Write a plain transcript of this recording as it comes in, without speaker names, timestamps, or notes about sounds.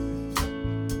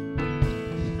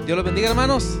Dios los bendiga,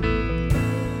 hermanos.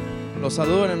 Los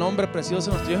saludo en el nombre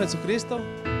precioso de nuestro Dios Jesucristo.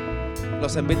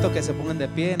 Los invito a que se pongan de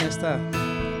pie en esta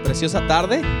preciosa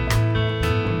tarde.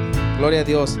 Gloria a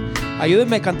Dios.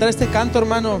 Ayúdenme a cantar este canto,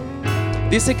 hermano.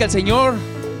 Dice que el Señor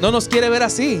no nos quiere ver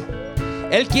así.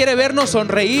 Él quiere vernos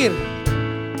sonreír,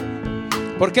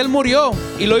 porque Él murió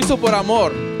y lo hizo por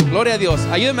amor. Gloria a Dios.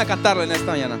 Ayúdenme a cantarlo en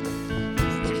esta mañana.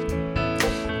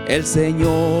 El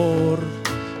Señor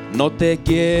no te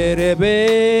quiere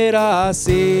ver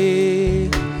así,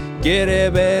 quiere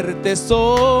verte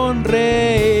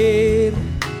sonreír.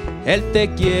 Él te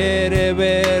quiere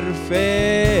ver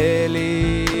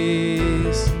feliz.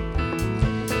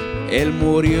 Él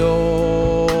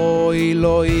murió y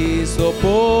lo hizo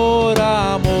por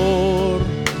amor,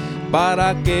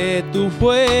 para que tú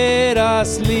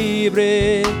fueras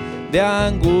libre de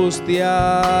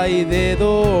angustia y de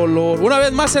dolor. Una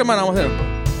vez más, hermana, vamos a ver.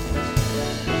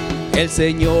 El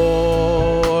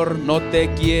Señor no te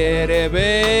quiere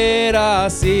ver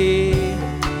así,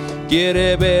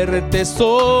 quiere verte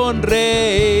sonreír.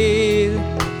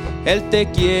 Él te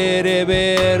quiere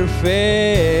ver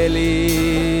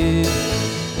feliz.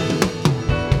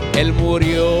 Él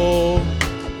murió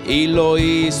y lo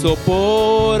hizo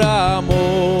por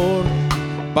amor,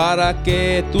 para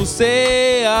que tú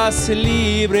seas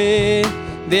libre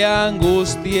de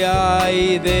angustia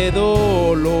y de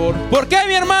dolor. ¿Por qué,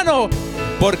 mi hermano?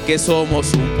 Porque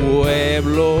somos un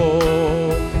pueblo,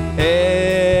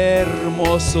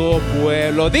 hermoso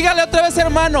pueblo. Dígale otra vez,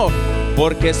 hermano.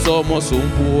 Porque somos un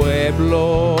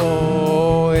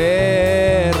pueblo,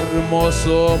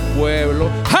 hermoso pueblo.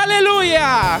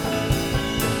 ¡Aleluya!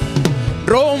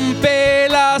 Rompe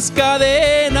las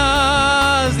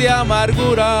cadenas de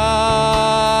amargura,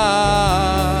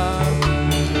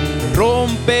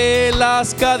 rompe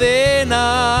las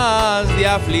cadenas de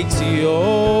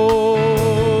aflicción,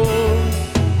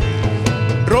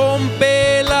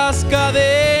 rompe las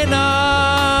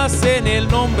cadenas en el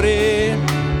nombre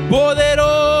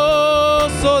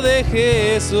poderoso de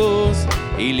Jesús,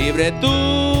 y libre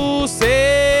tú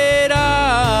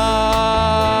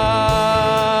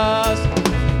serás.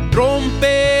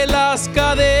 Rompe las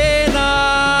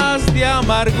cadenas de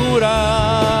amargura,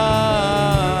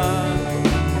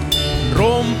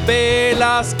 rompe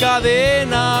las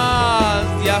cadenas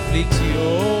de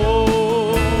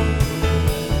aflicción,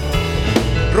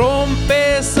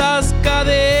 rompe esas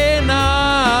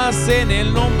cadenas en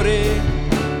el nombre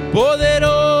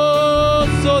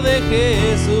poderoso de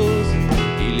Jesús,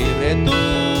 y libre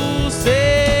tú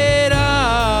serás.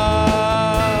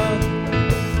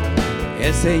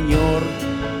 El Señor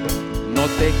no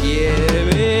te quiere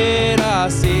ver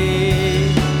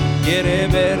así, quiere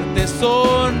verte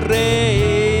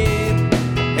sonreír.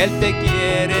 Él te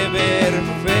quiere ver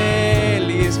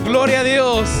feliz. Gloria a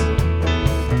Dios.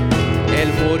 Él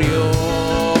murió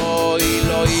y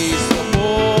lo hizo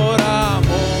por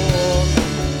amor,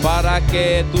 para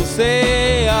que tú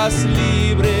seas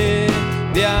libre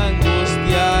de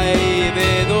angustia y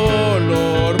de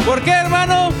dolor. ¿Por qué,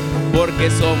 hermano? Porque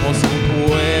somos un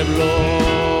pueblo,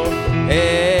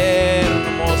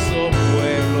 hermoso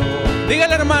pueblo.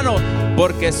 Dígale, hermano.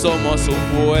 Porque somos un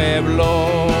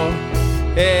pueblo,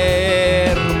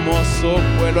 hermoso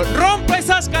pueblo. Rompe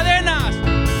esas cadenas,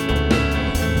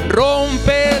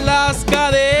 rompe las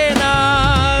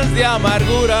cadenas de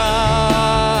amargura,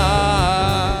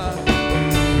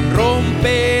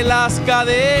 rompe las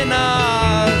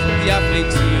cadenas de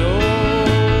aflicción,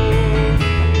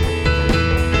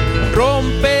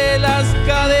 rompe las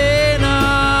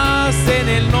cadenas en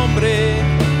el nombre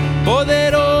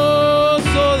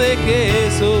poderoso de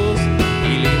Jesús,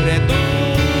 y libre tú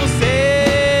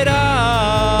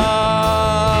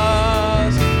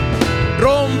serás.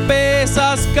 Rompe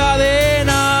esas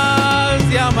cadenas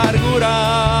de amargura,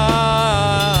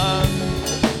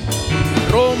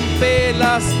 rompe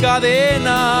las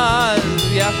cadenas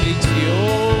de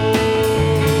aflicción,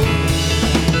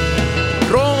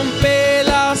 rompe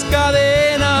las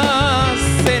cadenas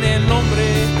en el nombre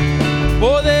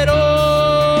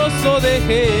poderoso de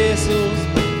Jesús,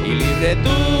 y libre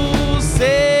tú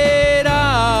serás.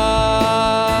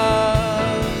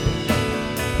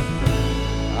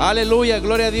 Aleluya,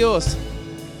 gloria a Dios.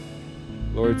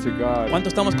 Glory to God. ¿Cuántos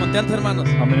estamos contentos, hermanos?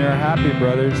 How many are happy,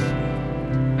 brothers?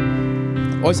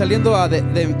 Hoy saliendo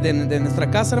de nuestra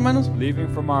casa, hermanos, Leaving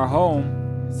from our home,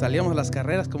 salíamos a las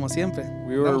carreras como siempre.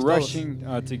 we were Vamos todos. rushing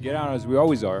to get out as we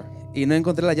always are. Y no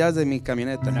encontré las llaves de mi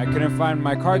camioneta. And I couldn't find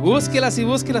my car Y keys. búsquelas y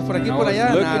búsquelas por aquí And y por I was allá.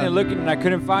 looking Nada. and looking and I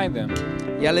couldn't find them.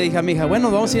 Ya le dije a mi hija, bueno,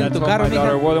 vamos a ir en And I tu told carro, my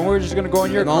daughter, mija. well, then we're just going to go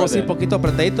in your car Vamos a ir then. poquito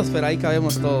apretaditos, pero ahí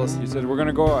cabemos todos. He said, we're going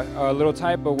to go a little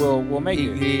tight, but we'll make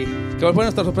it. Y que fue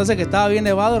nuestra sorpresa que estaba bien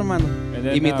nevado, hermano. And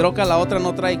then, Y mi troca, la otra,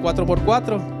 no trae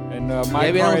 4x4. And Y my ahí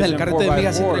car viéramos is el in carrito de mi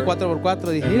hija, sí trae 4x4. 4x4.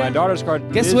 Dije, And my mira, daughter's car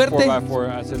qué is suerte,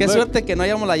 4x4. I said, qué look, suerte que no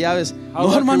hayamos las llaves. How No,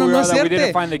 lucky hermano, we no are es that we suerte.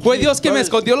 didn't find the Fue keys. Dios que me Brothers,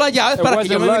 escondió las llaves it para que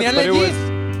yo wasn't me luck, viniera but allí.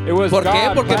 it was ¿Por qué?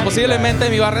 God Porque planning posiblemente that.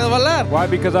 me iba a resbalar. Why?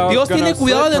 Because I was Dios tiene gonna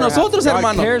cuidado slip de perhaps. nosotros, God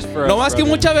hermano. cares for us, No más que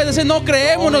brother. muchas veces no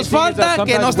creemos, only nos thing is that falta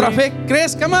que sometimes nuestra we- fe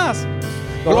crezca más. The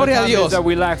only Gloria a time is Dios. that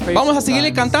we lack faith Vamos a seguirle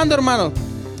sometimes. cantando, hermano.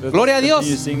 Let's Gloria a Dios.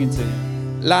 continue singing to Him.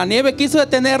 La nieve quiso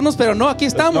detenernos, pero no, aquí No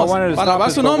estamos one to para stop alabar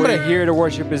us, su but we're nombre. here to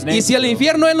worship His name. Y si al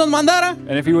infierno Él nos mandara,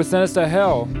 And if He would send us to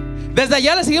hell, desde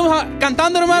allá le seguimos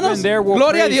cantando, hermanos. Even there we'll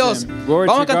Gloria a praise Dios. Him. Glory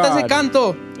Vamos a to cantar ese God.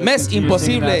 canto. Me es continue singing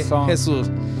imposible, that song. Jesús.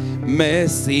 Me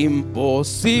es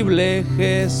imposible,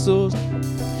 Jesús,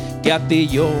 que a ti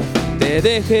yo te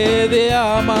deje de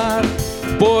amar,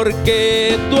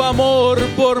 porque tu amor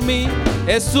por mí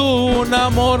es un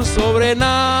amor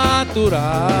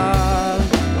sobrenatural.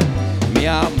 Me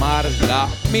amarga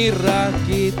mi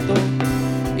raquito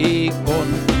y con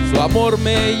su amor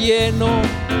me lleno.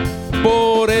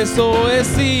 Por eso es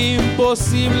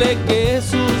imposible,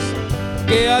 Jesús,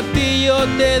 que a ti yo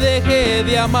te deje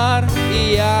de amar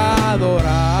y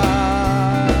adorar.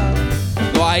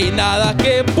 No hay nada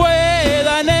que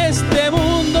pueda en este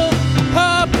mundo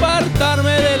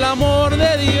apartarme del amor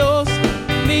de Dios,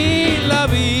 ni la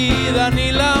vida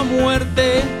ni la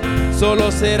muerte.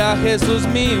 Solo será Jesús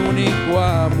mi único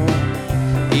amor.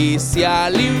 Y si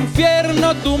al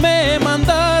infierno tú me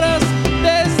mandaras,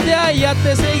 desde allá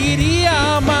te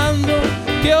seguiría amando.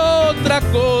 ¿Qué otra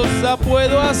cosa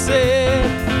puedo hacer?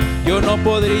 Yo no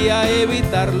podría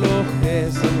evitarlo,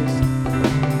 Jesús.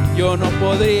 Yo no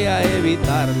podría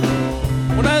evitarlo.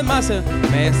 Una vez más,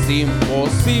 me es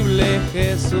imposible,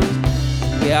 Jesús,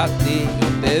 que a ti yo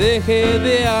te deje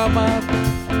de amar,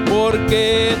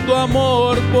 porque tu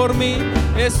amor por mí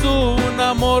es un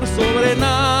amor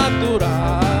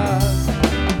sobrenatural.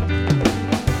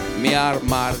 Me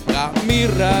amarga mi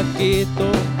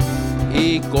raquito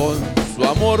y con su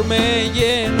amor me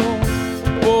lleno.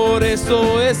 Por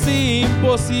eso es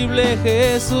imposible,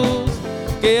 Jesús,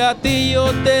 que a ti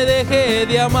yo te deje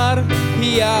de amar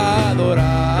y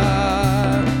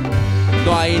adorar.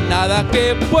 No hay nada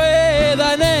que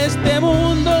pueda en este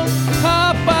mundo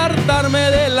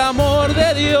apartarme del amor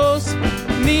de Dios,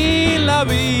 ni la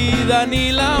vida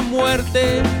ni la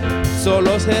muerte.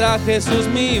 Solo será Jesús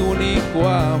mi único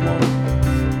amor.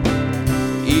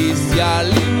 Y si al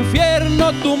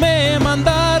infierno tú me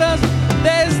mandaras,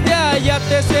 desde allá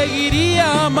te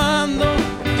seguiría amando.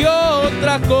 ¿Qué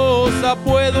otra cosa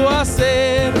puedo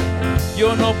hacer?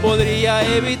 Yo no podría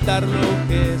evitarlo,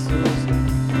 Jesús.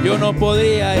 Yo no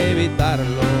podría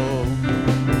evitarlo.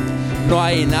 No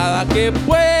hay nada que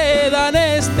pueda en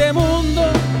este mundo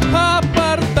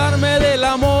apartarme del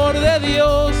amor de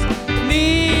Dios,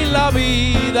 ni la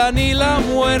vida ni la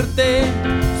muerte.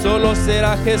 Solo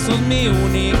será Jesús mi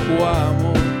único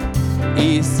amor.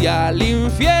 Y si al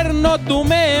infierno tú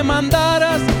me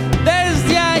mandaras,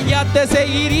 desde allá te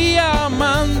seguiría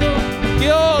amando.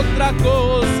 ¿Qué otra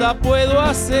cosa puedo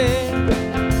hacer?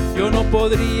 Yo no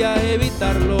podría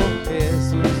evitarlo,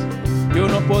 Jesús. Yo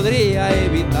no podría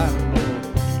evitarlo.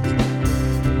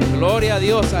 Gloria a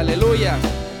Dios, aleluya.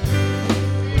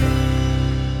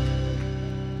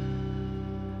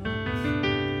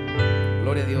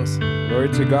 Gloria a Dios. Glory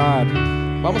to God.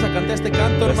 Vamos a cantar este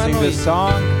canto, Let's sing hermano. this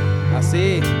song, Y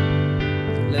así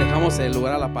le dejamos el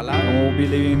lugar a la palabra. and we'll be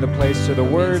leaving the place to the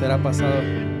Word, Será pasado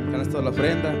con esto de la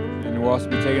ofrenda. and we'll also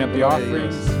be taking up the Gloria a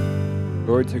offerings. Dios.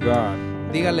 Glory to God.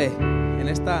 Dígale en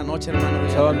esta noche, hermano.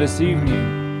 Tell Him dígale. this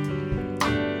evening,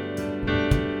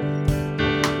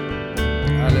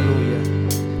 Aleluya.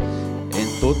 En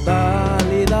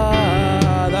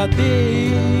totalidad a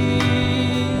ti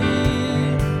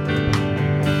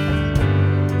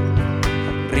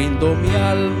rindo mi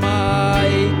alma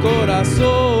y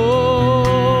corazón.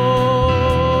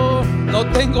 No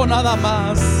tengo nada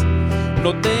más,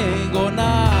 no tengo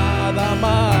nada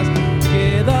más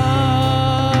que dar.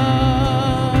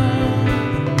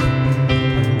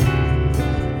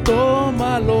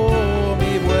 Tómalo,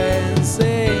 mi buen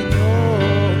Señor.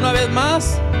 Una vez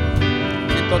más,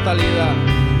 en totalidad.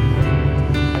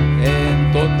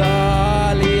 En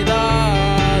totalidad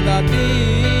a ti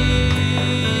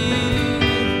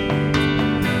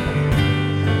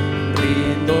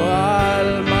rindo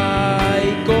alma y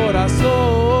corazón.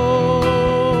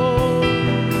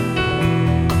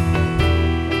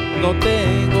 No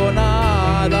tengo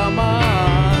nada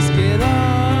más que dar.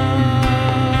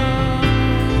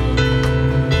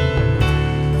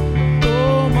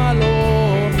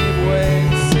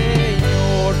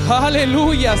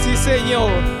 Aleluya, sí, Señor.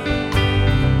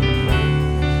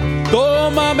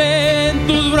 Tómame en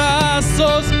tus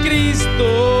brazos, Cristo.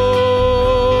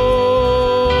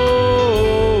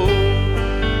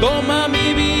 Toma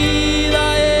mi vida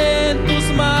en tus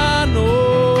manos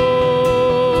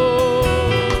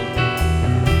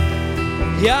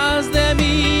y haz de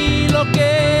mí lo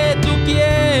que tú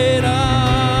quieras.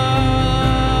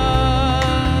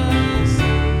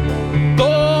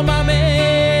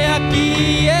 Tómame,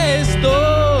 aquí estoy.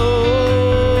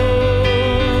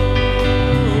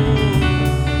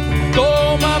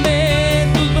 Tómame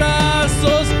en tus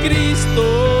brazos, Cristo.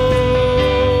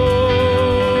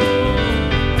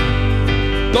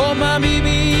 Toma mi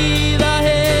vida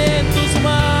en tus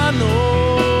manos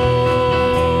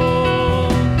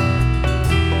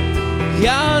y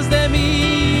haz de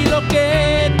mí lo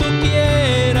que tú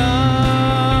quieras.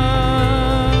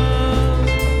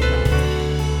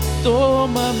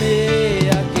 Tómame,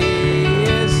 aquí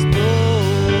estoy.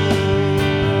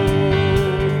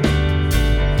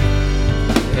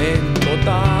 En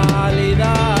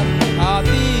totalidad a ti.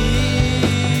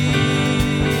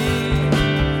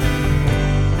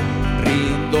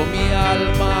 Rindo mi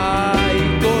alma y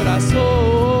corazón.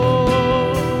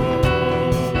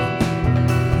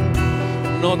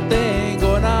 No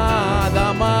tengo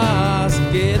nada más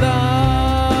que dar.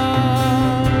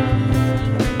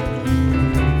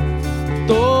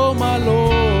 Tómalo,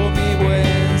 mi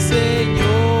buen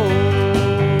Señor.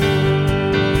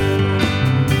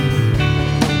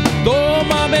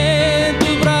 Tómame en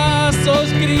tus brazos,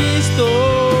 Cristo.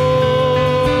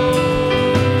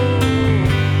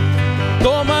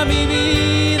 Toma mi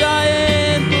vida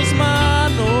en tus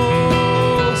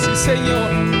manos, sí,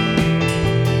 Señor.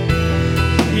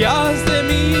 Y haz de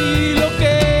mí lo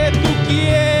que tú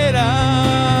quieras.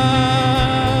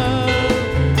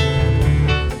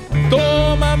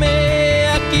 Tómame,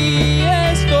 aquí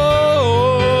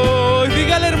estoy.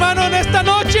 Dígale, hermano, en esta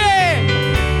noche.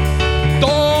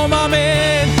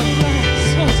 Tómame en tus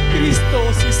brazos, Cristo,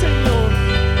 sí, Señor.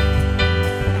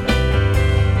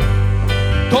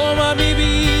 Toma mi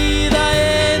vida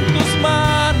en tus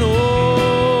manos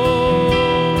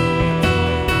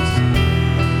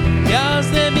y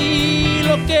haz de mí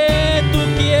lo que tú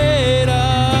quieras.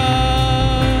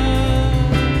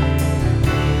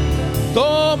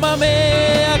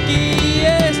 Tómame, aquí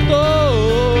estoy.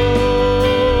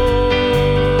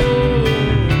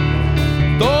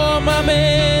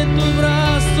 Tómame en tus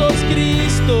brazos,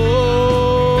 Cristo.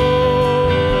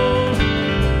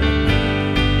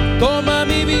 Toma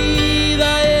mi vida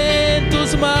en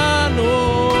tus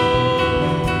manos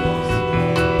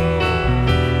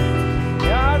y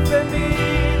haz de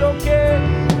mí lo que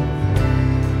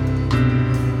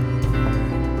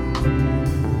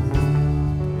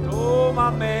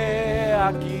tómame,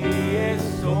 aquí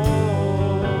estoy.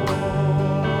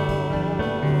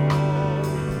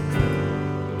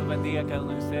 Dios los bendiga a cada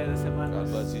uno de ustedes, hermanos.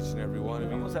 God bless each and every one of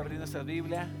Vamos a you. abrir nuestra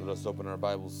Biblia Let us open our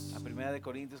Bibles a 1 de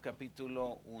Corintios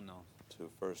capítulo 1. to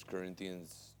 1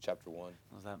 Corinthians chapter 1.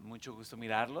 Nos da mucho gusto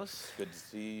mirarlos. Good to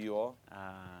see you all.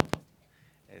 Ah,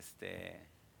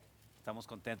 estamos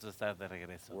contentos de estar de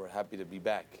regreso. We're happy to be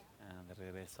back De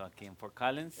regreso aquí en Fort in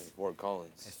Collins. Fort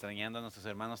Collins. Extrañando a nuestros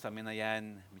hermanos también allá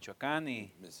en Michoacán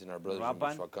y Missing our brothers from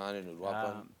Uruapan. Michoacán and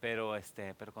Uruapan, pero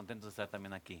contentos de estar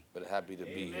también aquí but happy to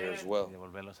be here as y well. de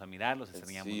volverlos a mirar. Los And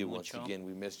extrañamos see you once mucho again.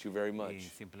 We missed you very y much.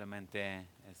 simplemente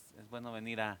es bueno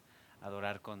venir a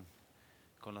adorar con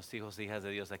los hijos e hijas de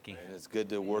Dios aquí. And it's good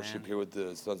to worship Amen. here with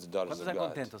the sons and daughters ¿Cuántos of están God.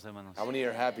 contentos, hermanos? How many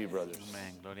are happy, brothers?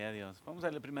 Amén, gloria a Dios. Vamos a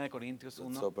leer 1 de Corintios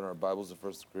Let's 1, open our Bibles to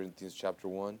 1 Corinthians chapter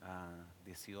 1,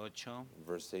 18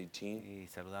 verse 18. y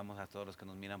saludamos a todos los que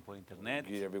nos miran por internet.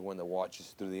 Greet everyone that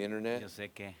watches through the internet. Yo sé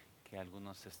que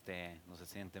algunos no se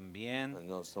sienten bien, I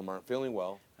know some aren't feeling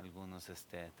well. algunos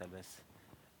tal vez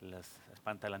les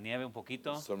espanta la nieve un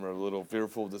poquito, Some are a little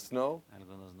fearful of the snow.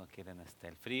 algunos no quieren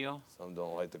el frío, Some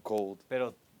don't like the cold.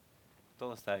 pero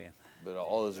todo está bien. But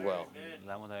all is well. Le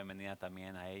damos la bienvenida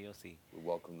también a ellos y We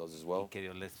welcome those as y well. que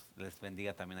Dios les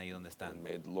bendiga también ahí donde están. And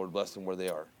may the Lord bless them where they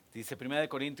are. Dice 1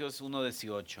 Corintios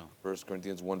 1:18. 1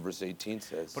 Corinthians 1 verse 18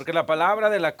 says, Porque la palabra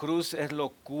de la cruz es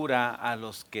locura a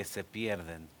los que se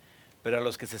pierden, pero a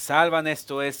los que se salvan,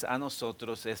 esto es, a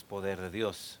nosotros es poder de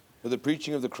Dios. For the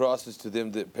preaching of the cross is to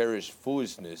them that perish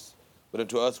foolishness, but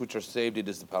unto us which are saved it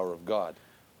is the power of God.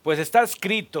 Pues está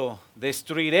escrito,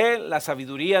 destruiré la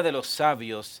sabiduría de los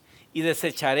sabios y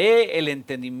desecharé el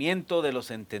entendimiento de los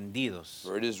entendidos.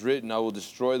 For it is written, I will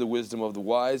destroy the wisdom of the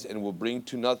wise, and will bring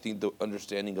to nothing the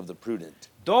understanding of the prudent.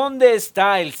 ¿Dónde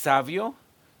está el sabio?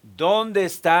 ¿Dónde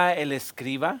está el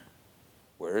escriba?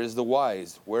 Where is the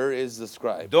wise? Where is the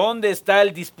scribe? ¿Dónde está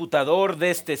el disputador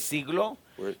de este siglo?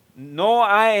 Where, ¿No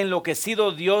ha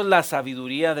enloquecido Dios la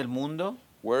sabiduría del mundo?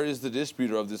 where is the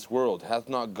disputer of this world? Hath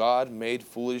not God made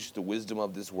foolish the wisdom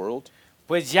of this world?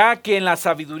 Pues ya que en la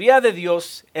sabiduría de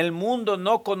Dios el mundo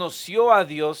no conoció a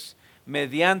Dios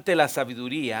mediante la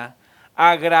sabiduría,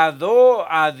 agradó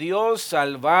a Dios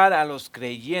salvar a los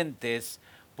creyentes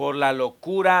por la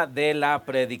locura de la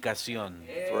predicación.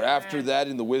 For after that,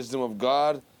 in the wisdom of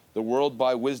God, the world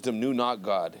by wisdom knew not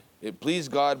God. It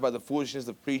pleased God by the foolishness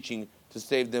of preaching to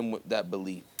save them that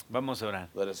believe. Vamos a orar.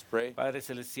 Let us pray. Padre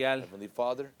Celestial, Heavenly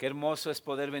Father, qué hermoso es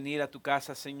poder venir a tu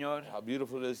casa, Señor, how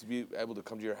beautiful it is to be able to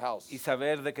come to your house y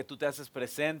saber de que tú te haces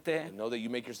presente, and know that you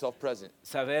make yourself present.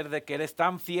 saber de que eres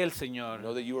tan fiel, Know Señor.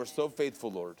 that you are so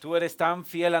faithful, Lord. Tú eres tan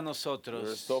fiel a You are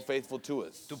nosotros. so faithful to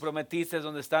us. Tú prometiste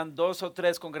donde están 2 o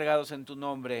 3 congregados en tu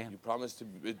nombre, You promised to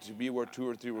be where 2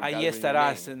 or 3 were ahí gathered in your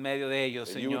estarás name, en medio de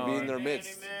ellos, that you would be in their Señor.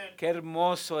 midst. Qué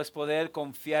hermoso es poder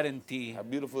confiar en ti, How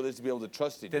beautiful it is to be able to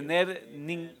trust in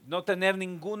you, no tener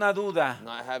ninguna duda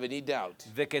not have any doubt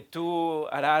de que tú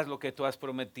harás lo que tú has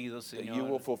prometido, that you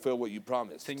will Señor. fulfill what you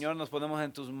promised. Señor, nos ponemos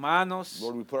en tus manos,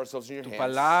 Lord, we put ourselves in your tu hands,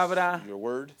 palabra, your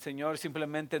word, Señor,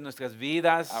 simplemente nuestras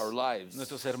vidas, our lives,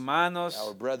 nuestros hermanos,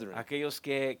 our brethren, aquellos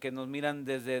que nos miran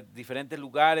desde diferentes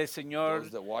lugares, Señor,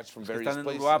 those that watch from los que various están en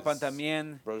places, Uruapan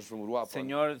también. brothers from Uruapan.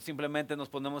 Señor, simplemente nos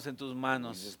ponemos en tus We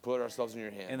manos, just put ourselves in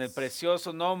your hands. en el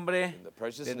precioso nombre In the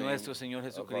precious de name nuestro Señor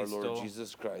of our Lord Jesucristo.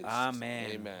 Jesus Christ.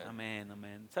 Amén, Amen. amén,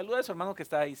 amén. Saluda a su hermano que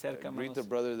está ahí cerca, Greet the hermanos.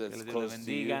 brother Que that's Dios le close to you.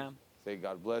 bendiga Say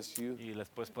God bless you, y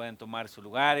después pueden tomar sus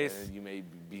lugares. and you may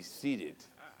be seated.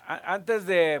 Antes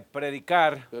de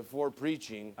predicar, Before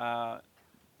preaching,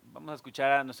 vamos a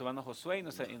escuchar a nuestro hermano Josué y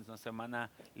nuestra hermana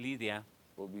Lidia.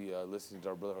 we'll be listening to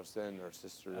our brother Jose and our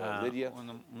sister ah, Lydia.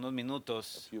 unos A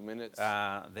minutos few minutes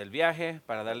del viaje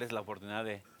para darles la oportunidad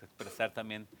de expresar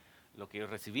también lo que ellos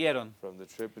recibieron. from the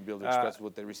trip and be able to express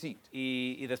what they received.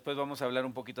 Y después vamos a hablar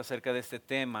un poquito acerca de este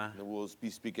tema, And we'll be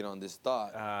speaking on this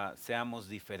thought. seamos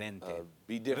diferentes.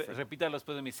 Be different. Repítalo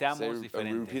después de mí, Say, seamos repeat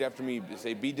diferentes. after me.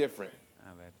 Say, be different.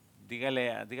 A ver,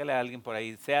 dígale a alguien por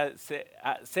ahí,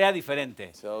 sea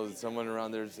diferente. Tell someone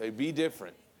around there, say, be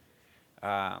different.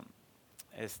 Ah,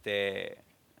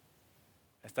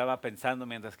 estaba pensando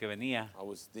mientras que venía, I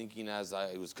was thinking as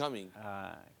I was coming,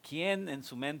 ¿quién en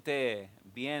su mente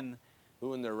bien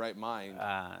who in their right mind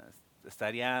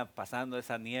estaría pasando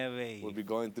esa nieve would y be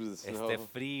going through the snow este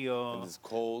frío and this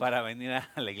cold para venir a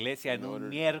la iglesia en in un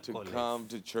order to miércoles? come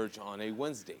to church on a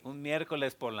Wednesday, Un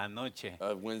miércoles por la noche.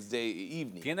 Wednesday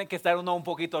evening? Tiene que estar uno un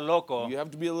poquito loco You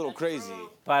have to be a little crazy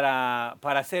para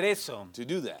hacer eso. to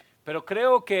do that. Pero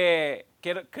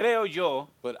creo yo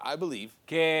But I believe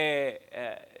que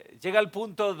llega el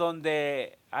punto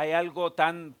donde hay algo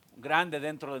tan grande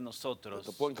dentro de nosotros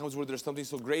the point comes where there's something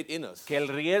so great in us que el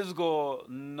riesgo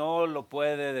no lo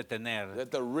puede detener, that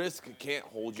the risk can't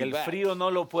hold que you el back. frío no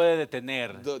lo puede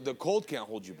detener, The cold can't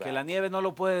hold you que la back. nieve no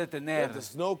lo puede That detener. the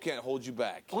snow can't hold you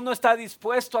back. Uno está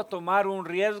dispuesto a tomar un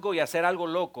riesgo y hacer algo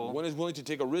loco One is willing to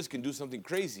take a risk and do something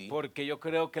crazy porque yo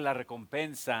creo que la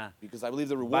recompensa because I believe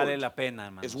the vale reward la pena,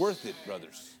 hermanos. is worth it,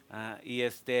 brothers.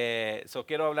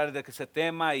 Quiero hablar de ese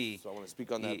tema y, So I want to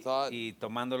speak on that thought y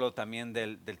tomándolo también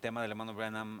del tema del hermano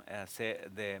Branham,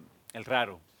 de el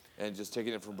raro. and just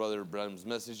taking it from Brother Branham's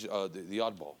message, the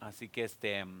oddball. Así que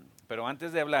pero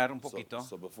antes de hablar un poquito,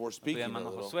 So before pido speaking al a hermano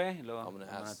little, Josué y luego I'm a gonna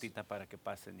la hermana ask Tita para que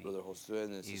pasen Brother Jose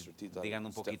and y Sister Tita digan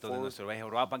un step poquito de forward nuestro viaje a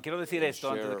Uruapan. Quiero decir and esto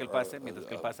antes de que él share, pase, mientras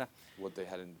que él pasa. what they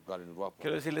hadn't gotten in Uruapan.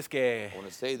 Quiero decirles I want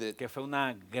to say that que fue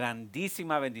una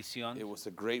grandísima bendición it was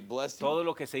a great blessing. todo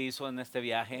lo que se hizo en este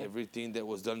viaje, Everything that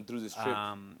was done through this trip,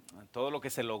 todo lo que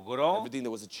se logró, everything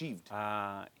that was achieved.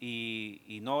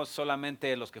 y no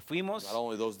solamente los que fuimos, Not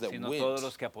only those that sino went, todos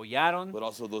los que apoyaron. but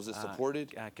also those that supported.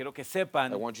 Quiero que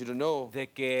sepan I want you to know de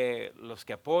que los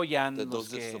que apoyan, that los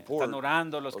those that que support, están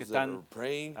orando, los que those that están are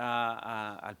praying,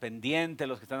 al pendiente,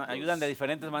 los que están ayudan de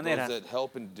diferentes those maneras, that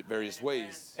help in various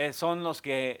ways, son los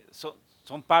que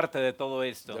son parte de todo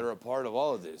esto. they're a part of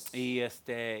all of this. Y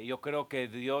yo creo que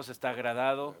Dios está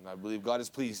agradado. And I believe God is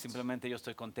pleased. Simplemente yo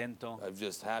estoy contento I'm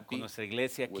just con happy nuestra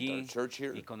iglesia with aquí our church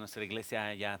here y con nuestra iglesia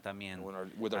allá también.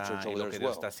 and with our church Y over lo there que as Dios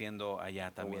well, está haciendo allá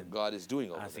and también. what God is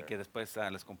doing over Así there. que después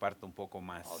les comparto un poco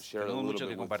más. I'll share a Tenemos little mucho que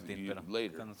bit with compartir, you pero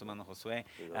later. con nuestro hermano Josué.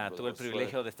 With our Tuve el brother Josué.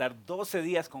 privilegio de estar 12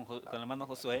 días con el hermano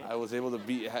Josué. I was able to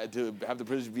have the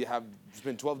privilege to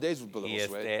spend 12 days with Brother Y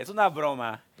Josue. es una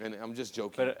broma, And I'm just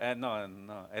joking. pero no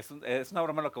No, es una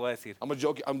broma lo que voy a decir. I'm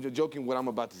joking what I'm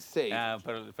about to say.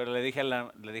 Pero le dije a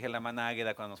la hermana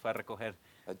Águeda cuando nos fue a recoger.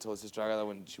 I told Sister Agatha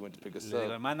when she went to pick us Le digo,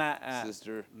 up, hermana,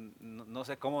 Sister, no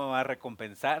sé cómo me va a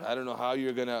recompensar I don't know how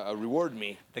you're going to reward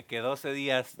me de que 12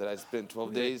 días that I spent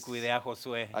 12 days. cuidé a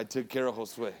Josué. I took care of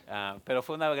Josué. Pero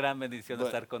fue una gran bendición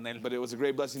estar con él. But it was a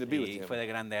great blessing to be with Y him. fue de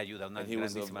grande ayuda, una And he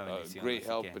was grandísima a bendición. great así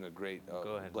help que, and a great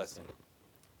go ahead, blessing.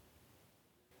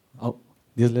 Oh,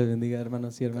 Dios les bendiga,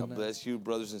 hermanos y God hermanas. bless you,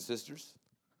 brothers and sisters.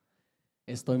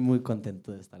 Estoy muy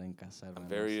contento de estar en casa, I'm hermanos.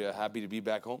 very happy to be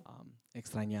back home.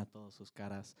 Extrañé a todos sus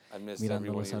caras. I miss every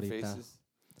one of Mirándolos your ahorita, faces.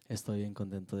 estoy bien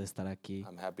contento de estar aquí.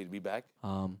 I'm happy to be back.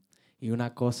 Y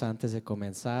una cosa antes de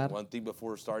comenzar, One thing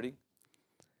before starting,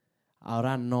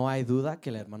 ahora no hay duda que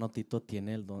el hermano Tito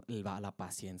tiene la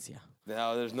paciencia.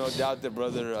 now there's no doubt that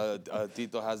brother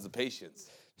Tito has the patience.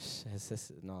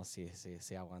 No, sí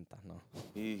aguanta, no.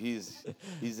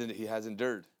 He has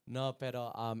endured No,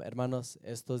 pero hermanos,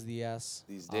 estos días,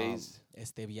 these days.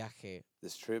 este viaje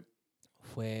This trip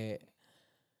fue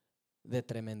de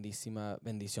tremendísima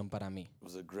bendición para mí.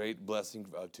 was a great blessing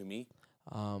to me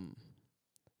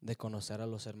De conocer a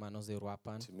los hermanos de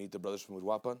Uruapan. to meet the brothers from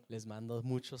Uruapan. Les mando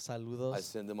muchos I saludos.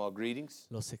 send them all greetings.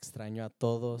 Los extraño a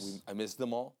todos. I miss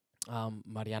them all.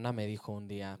 Mariana me dijo un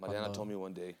día, Mariana told me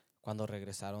one day cuando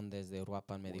regresaron desde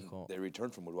Uruapan, me when dijo, they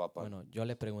returned from Uruapan, bueno, yo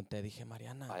le pregunté, dije,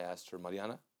 Mariana, I asked her,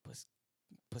 Mariana,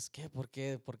 pues ¿qué? ¿Por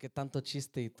qué tanto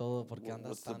chiste y todo? ¿Por qué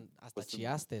andas hasta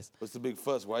chiaste? what's the big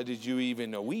fuss? Why did you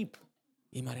even weep?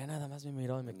 Y Mariana nada más me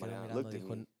miró y me quedó Mariana mirando. looked at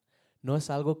Dijo, me. no es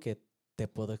algo que te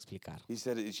puedo explicar. She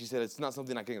said, it's not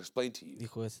something I can explain to you.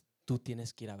 Dijo, tú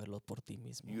tienes que ir a verlo por ti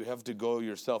mismo. You have to go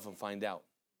yourself and find out.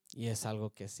 Y es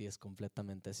algo que sí es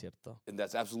completamente cierto. And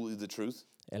that's absolutely the truth.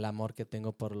 El amor que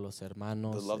tengo por los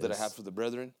hermanos The love that I have for the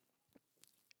brethren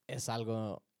es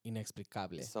algo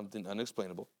inexplicable. is something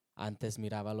unexplainable. Antes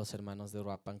miraba a los hermanos de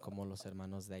Uruapan como los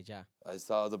hermanos de allá, I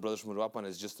saw the brothers from Uruapan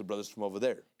as just the brothers from over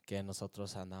there, que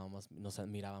nosotros nos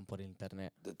miraban por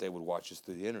internet. that they would watch us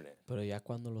through the internet. Pero ya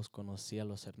cuando los conocí a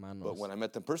los hermanos, But when I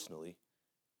met them personally,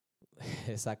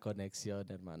 esa conexión,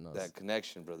 hermanos, that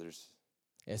connection, brothers,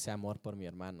 ese amor por mi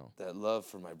hermano, that love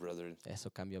for my brethren, eso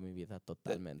cambió mi vida that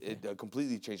totalmente. it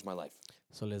completely changed my life.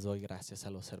 So les doy gracias a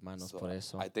los hermanos So por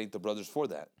eso. I thank the brothers for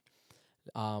that.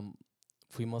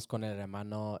 Fuimos con el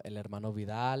hermano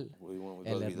Vidal, We went with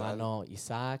el Brother Vidal, hermano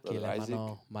Isaac y el Brother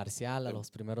hermano Marcial a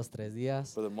los primeros 3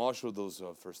 días. Brother Marshall, those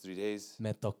first 3 days.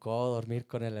 Me tocó dormir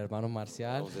con el hermano I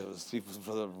Marcial was able to sleep with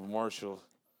Brother Marshall,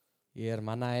 y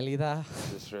hermana Elida.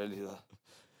 Sister Elida,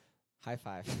 High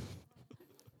five.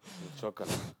 Chocan.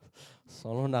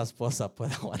 Solo una esposa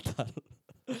puede aguantar.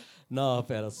 No,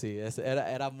 pero sí,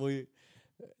 era muy...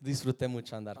 Disfruté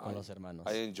mucho andar con los hermanos.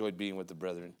 I enjoyed being with the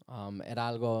brethren. Era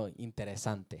algo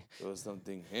interesante. It was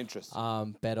something interesting.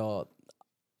 Pero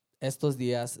estos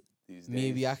días, These mi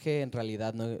days, viaje en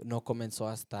realidad no comenzó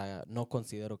no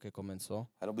considero que comenzó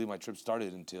I don't believe my trip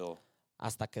started until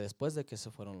hasta que después de que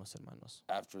se fueron los hermanos.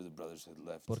 after the brothers had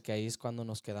left. Porque ahí es cuando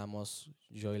nos quedamos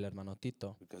yo y el hermano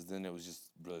Tito. Because then it was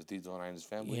just Brother Tito and I and his Y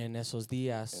family. en esos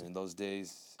días And in those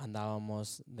days,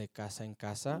 andábamos de casa en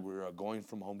casa we were going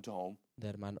from home to home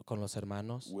con los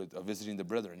hermanos with visiting the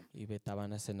brethren. y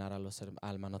invitaban a cenar al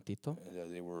hermano Tito.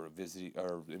 And, they were visiting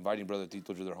or inviting Brother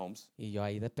Tito to their homes. Y yo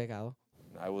ahí de pegado.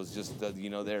 And I was just,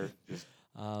 there, just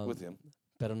with him.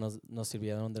 Pero nos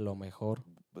sirvieron de lo mejor.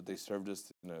 But they served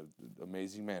us in an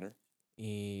amazing manner.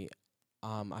 Y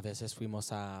a veces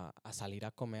fuimos a salir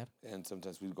a comer And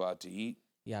sometimes we'd go out to eat.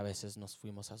 y a veces nos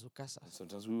fuimos a su casa. And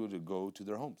sometimes we would go to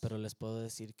their homes. Pero les puedo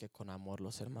decir que con amor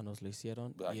los hermanos lo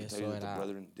hicieron But I y can tell you eso that the era,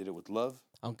 brethren did it with love.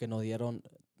 aunque nos dieron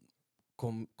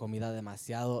comida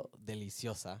demasiado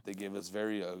deliciosa, They gave us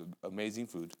very amazing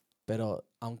food. pero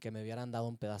aunque me hubieran dado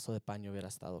un pedazo de pan yo hubiera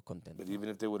estado contento. But even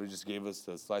if they would have just gave us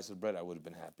a slice of bread, I would have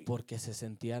been happy. Porque se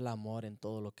sentía el amor en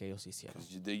todo lo que ellos hicieron.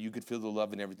 Because you could feel the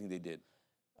love in everything they did.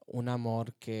 Un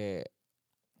amor que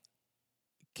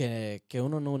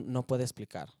uno no puede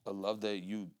explicar. A love that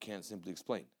you can't simply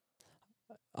explain.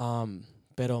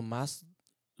 Pero más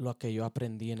lo que yo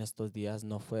aprendí en estos días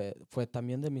no fue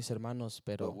también de mis hermanos, But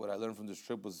pero what I learned from this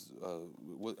trip was,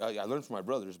 I learned from my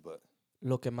brothers, but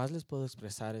lo que más les puedo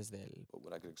expresar es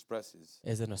what I could express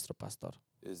es de nuestro pastor.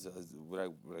 is what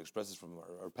I express is from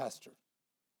our pastor.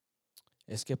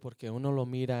 Es que porque uno lo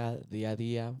mira día a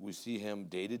día, We see him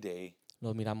day to day.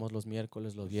 lo miramos los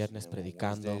miércoles, los viernes and on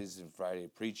predicando, Wednesdays and Friday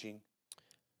preaching.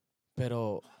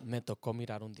 pero me tocó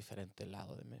mirar un diferente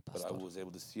lado de mi But I pastor. was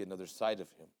able to see another side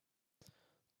of him.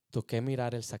 Toqué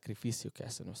mirar el sacrificio que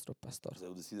hace nuestro I pastor. was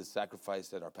able to see the sacrifice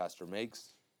that our pastor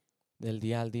makes Del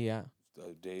día al día,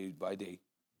 day by day.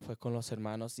 fue con los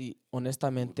hermanos y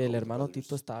honestamente el hermano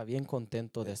Tito estaba bien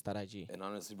contento de estar allí. And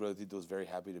honestly, Brother Tito was very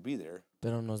happy to be there.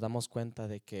 Pero nos damos cuenta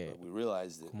de que But we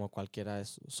realized that, como cualquiera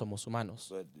somos humanos.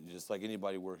 but just like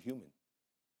anybody, we're human.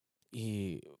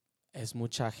 Y es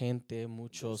mucha gente,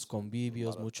 muchos There's convivios, a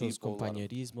lot of muchos people, a lot of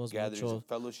compañerismos, Gatherings mucho. and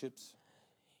fellowships.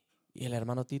 Y el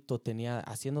hermano Tito tenía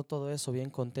haciendo todo eso bien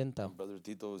contenta. And Brother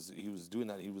Tito he was doing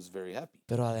that. He was very happy.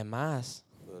 Pero además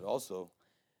But also,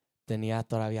 tenía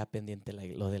todavía pendiente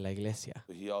lo de la iglesia,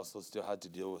 he also still had to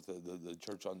deal with the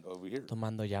church over here,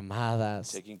 tomando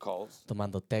llamadas, taking calls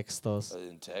tomando textos.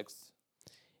 and texts.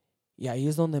 Y ahí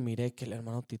es donde miré que el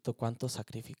hermano Tito cuánto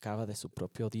sacrificaba de su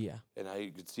propio día And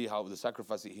I could see how the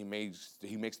sacrifice that he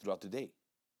makes throughout the day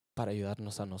para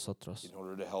ayudarnos a nosotros. in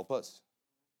order to help us.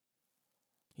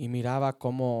 Y miraba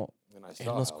cómo And I Él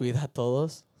saw nos cuida a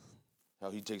todos how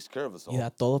he takes care of us y da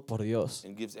all todo por Dios.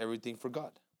 and gives everything for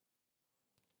God.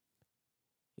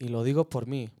 Y lo digo por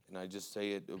mí. And I just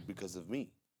say it because of me.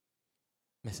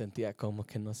 Me sentía como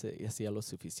que no se hacía lo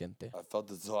suficiente. I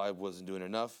felt as though I wasn't doing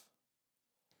enough.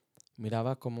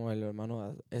 Miraba como el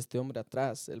hermano, este hombre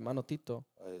atrás, el hermano Tito,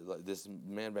 Like this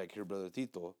man back here, Brother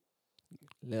Tito,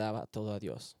 le daba todo a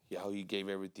Dios. how he gave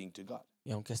everything to God.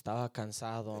 Y aunque estaba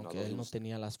cansado, And aunque although él he no was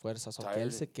tenía las fuerzas, aunque Tired,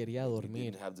 él se quería he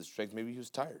dormir, didn't have the strength. Maybe he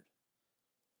was tired.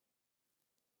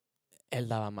 él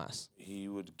daba más, He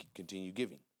would continue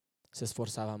giving. se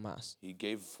esforzaba más, He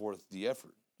gave forth the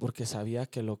effort porque sabía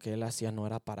que lo que él hacía no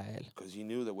era para él. because he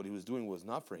knew that what he was doing was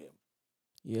not for him.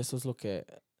 Y eso es lo que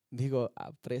digo,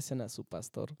 aprecien a su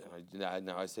pastor, And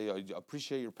now I say, I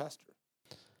appreciate your pastor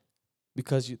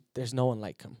because there's no one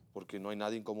like him. porque no hay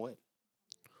nadie como él.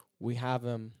 We have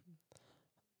him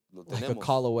Lo like a tenemos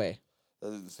call away.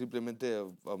 simplemente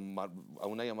a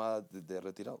una llamada de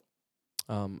retirado.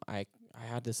 I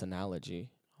had this analogy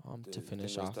to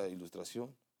finish Tengo off, esta ilustración.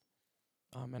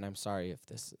 and I'm sorry if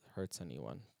this hurts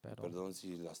anyone, pero Perdón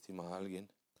si lastima a alguien.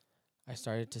 I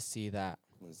started to see that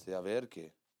Comencé a ver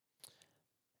que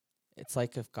it's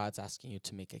like if God's asking you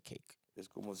to make a cake, es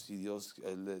como si Dios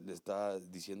le está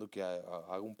diciendo que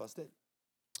haga un pastel.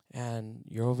 and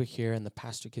you're over here, and the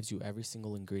pastor gives you every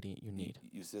single ingredient you need.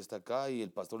 Y usted está acá y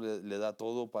el pastor le da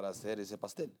todo para hacer ese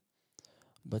pastel.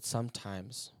 But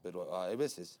sometimes Pero hay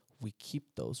veces we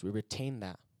keep those, we retain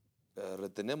that,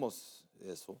 retenemos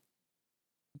eso,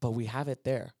 but we have it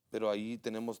there, pero ahí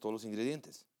tenemos todos los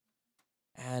ingredientes.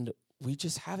 and we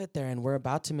just have it there, and we're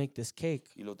about to make this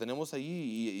cake, Y lo tenemos ahí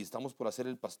y estamos por hacer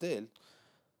el pastel,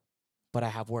 but I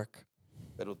have work.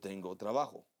 pero tengo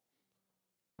trabajo.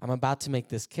 I'm about to make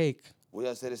this cake, Voy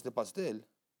a hacer este pastel,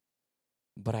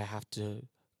 but I have to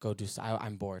go do.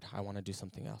 I'm bored. I want to do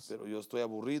something else. pero yo estoy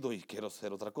aburrido y quiero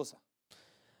hacer otra cosa.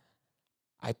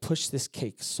 I push this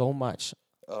cake so much.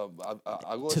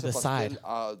 Hago To ese the side.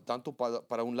 pastel tanto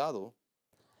para un lado.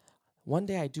 One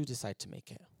day I do decide to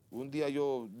make it, Un día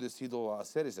yo decido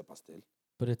hacer ese pastel,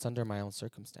 but it's under my own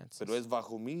circumstances, pero es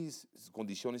bajo mis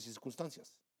condiciones y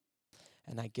circunstancias.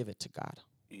 and I give it to God.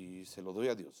 Y se lo doy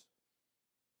a Dios.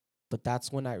 But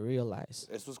that's when I realized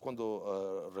Eso es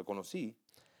cuando reconocí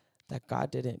that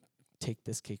God didn't take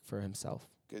this cake for himself.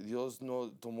 que Dios no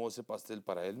tomó ese pastel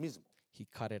para él mismo. He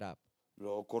cut it up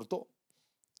Lo cortó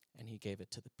and he gave it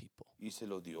to the people. y se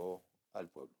lo dio al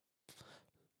pueblo.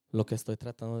 Lo que estoy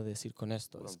tratando de decir con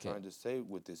esto What es I'm que trying to say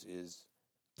with this is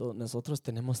nosotros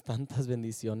tenemos tantas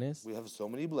bendiciones, we have so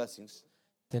many blessings,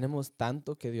 tenemos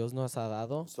tanto que Dios nos ha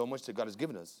dado, so much that God has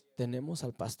given us. tenemos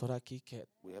al pastor aquí que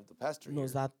We have the pastor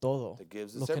nos here da todo that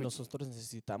gives lo us que everything, nosotros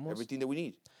necesitamos, everything that we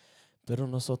need. pero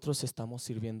nosotros estamos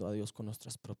sirviendo a Dios con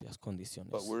nuestras propias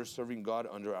condiciones. But we're serving God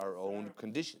under our own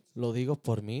conditions. Lo digo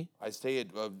por mí I say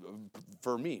it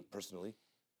for me personally,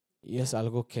 y es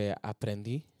algo que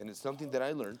aprendí, and it's something that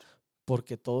I learned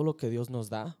porque todo lo que Dios nos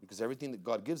da because everything that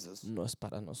God gives us, no es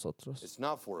para nosotros, it's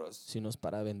not for us, sino es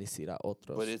para bendecir a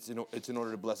otros. but it's in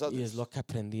order to bless Y others. es lo que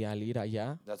aprendí al ir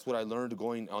allá, That's what I learned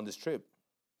going on this trip,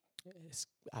 es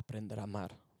aprender a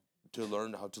amar. to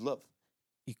learn how to love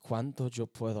Y cuánto yo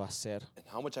puedo hacer, and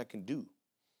how much I can do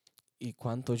y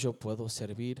cuánto yo puedo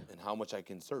servir. and how much I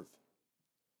can serve.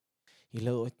 Y le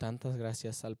doy tantas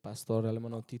gracias al pastor, al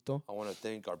hermano Tito, I want to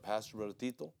thank our pastor, Brother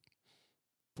Tito,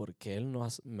 porque él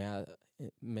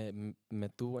me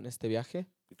tuvo en este viaje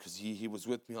because he was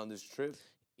with me on this trip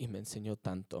y me enseñó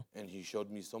tanto. and he showed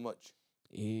me so much.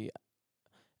 Y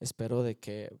espero de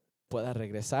que pueda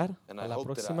regresar And a I la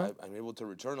hope próxima that I'm able to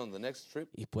return on the next trip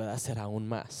y pueda hacer aún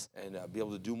más. and be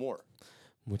able to do more.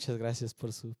 Muchas gracias por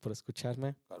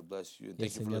escucharme God bless you and y el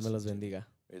thank you for Señor me los listening. to me. bendiga.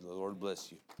 May the Lord bless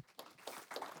you.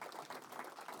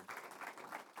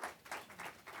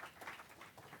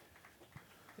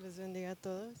 Que los bendiga a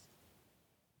todos.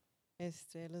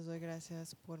 Les doy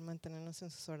gracias por mantenernos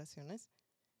en sus oraciones.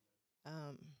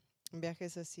 En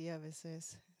viajes así a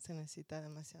veces se necesita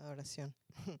demasiada oración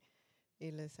y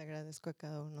les agradezco a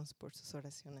cada uno por sus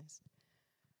oraciones.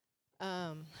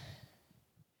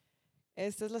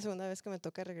 Esta es la segunda vez que me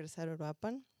toca regresar a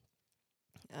Uruapan.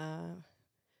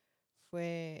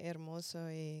 Fue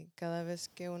hermoso y cada vez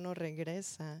que uno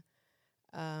regresa,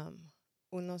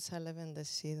 uno sale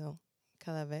bendecido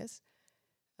cada vez.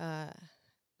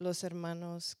 Los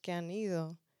hermanos que han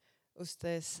ido,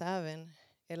 ustedes saben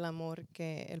el amor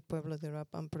que el pueblo de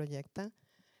Uruapan proyecta.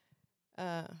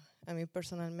 A mí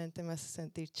personalmente me hace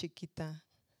sentir chiquita,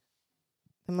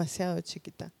 demasiado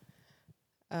chiquita.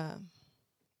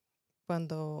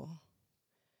 Cuando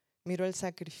miro el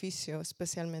sacrificio,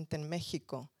 especialmente en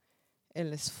México,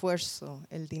 el esfuerzo,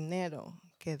 el dinero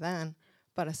que dan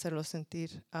para hacerlo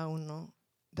sentir a uno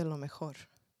de lo mejor.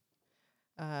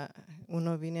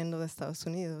 Uno viniendo de Estados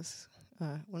Unidos,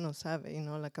 uno sabe y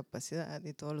no la capacidad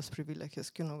y todos los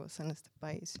privilegios que uno goza en este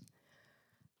país.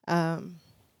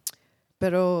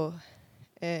 Pero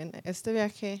en este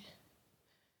viaje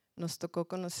nos tocó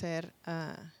conocer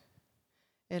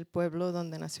el pueblo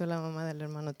donde nació la mamá del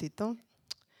hermano Tito.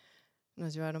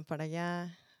 Nos llevaron para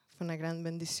allá, fue una gran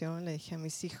bendición. Le dije a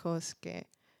mis hijos que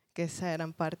esas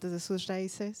eran partes de sus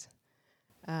raíces.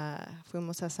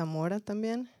 Fuimos a Zamora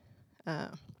también.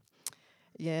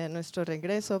 Y en nuestro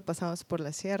regreso pasamos por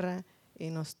la sierra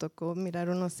y nos tocó mirar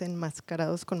unos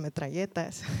enmascarados con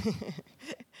metralletas.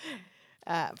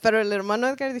 Pero el hermano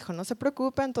Edgar dijo, no se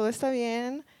preocupen, todo está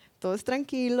bien, todos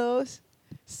tranquilos.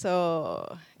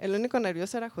 El único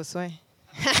nervioso era Josué.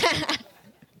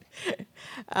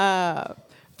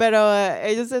 Pero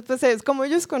ellos, pues, como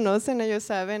ellos conocen, ellos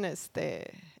saben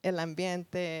el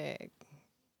ambiente,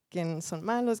 quiénes son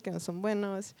malos, quiénes son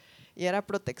buenos, y era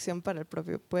protección para el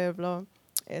propio pueblo.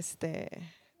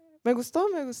 Me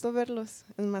gustó verlos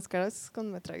enmascarados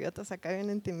con metralletas acá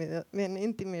bien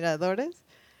intimidadores.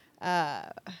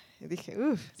 Dije,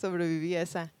 sobreviví a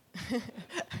esa.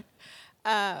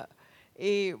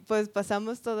 Y pues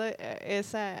pasamos todo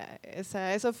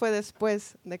eso fue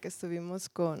después de que estuvimos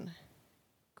con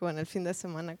el fin de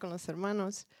semana con los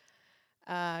hermanos.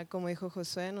 Como dijo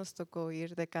Josué, nos tocó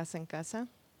ir de casa en casa,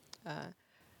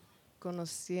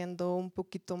 conociendo un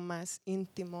poquito más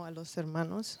íntimo a los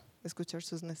hermanos, escuchar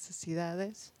sus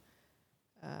necesidades.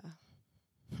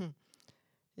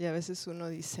 Y a veces uno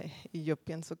dice, y yo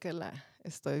pienso que la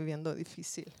estoy viendo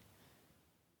difícil.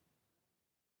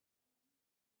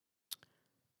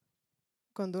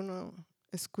 Cuando uno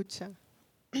escucha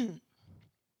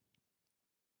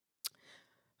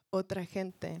otra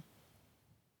gente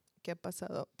que ha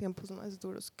pasado tiempos más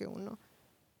duros que uno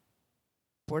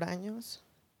por años,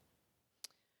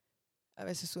 a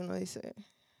veces uno dice,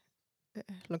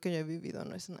 lo que yo he vivido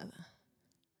no es nada.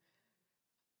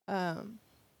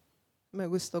 Me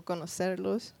gustó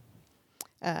conocerlos.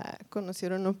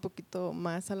 Conocieron un poquito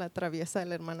más a la traviesa de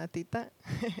la hermana Tita.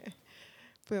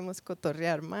 Pudimos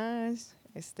cotorrear más.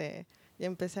 Ya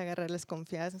empecé a agarrarles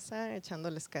confianza,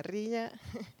 echándoles carrilla.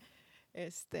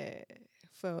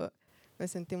 Me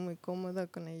sentí muy cómoda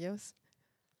con ellos.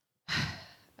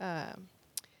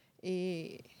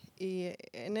 Y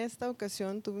en esta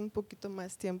ocasión tuve un poquito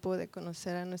más tiempo de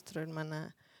conocer a nuestra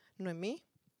hermana Noemí.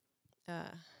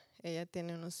 Ella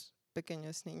tiene unos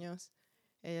pequeños niños.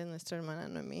 Ella es nuestra hermana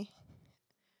Noemí,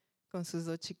 con sus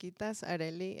dos chiquitas,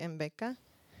 Areli y Beca.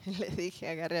 Le dije,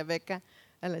 agarré a Beca,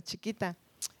 a la chiquita,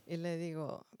 y le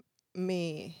digo,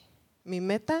 mi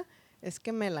meta es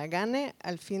que me la gane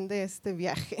al fin de este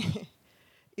viaje.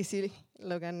 Y sí,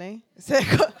 lo gané.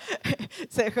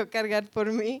 Se dejó cargar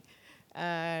por mí.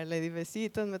 Le di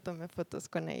besitos, me tomé fotos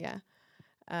con ella.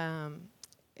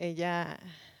 Ella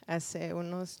hace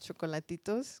unos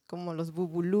chocolatitos como los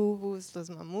bubulubus, los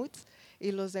mamuts,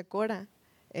 y los decora.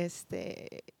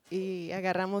 Y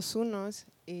agarramos unos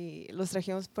y los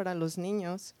trajimos para los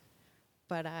niños,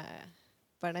 para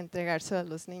entregarse a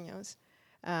los niños.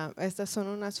 Estas son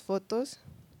unas fotos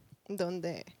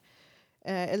donde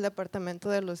el departamento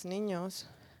de los niños,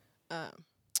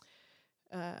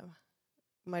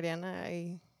 Mariana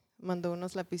ahí mandó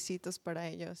unos lapicitos para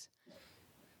ellos.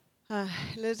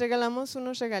 Les regalamos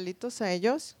unos regalitos a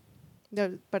ellos, de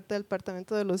parte del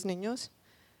departamento de los niños,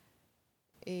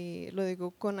 y lo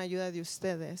digo con ayuda de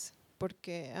ustedes,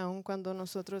 porque aun cuando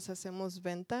nosotros hacemos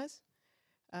ventas,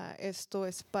 esto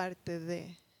es parte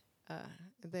de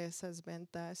esas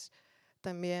ventas.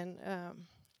 También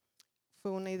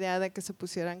fue una idea de que se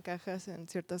pusieran cajas en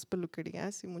ciertas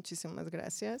peluquerías, y muchísimas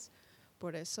gracias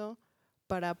por eso,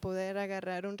 para poder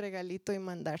agarrar un regalito y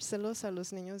mandárselos a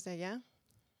los niños de allá.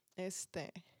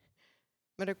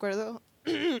 Me recuerdo,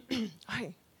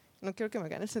 ay, no quiero que me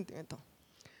gane el sentimiento.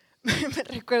 Me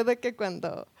recuerdo que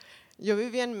cuando yo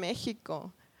vivía en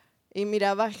México y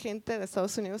miraba gente de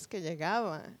Estados Unidos que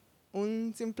llegaba,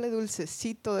 un simple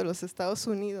dulcecito de los Estados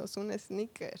Unidos, un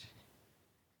sneaker,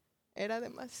 era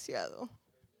demasiado.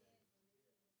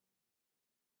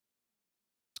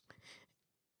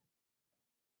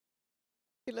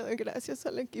 Y le doy gracias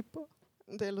al equipo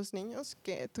de los niños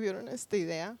que tuvieron esta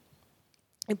idea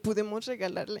y pudimos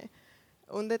regalarle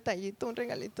un detallito, un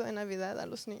regalito de Navidad a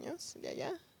los niños de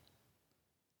allá.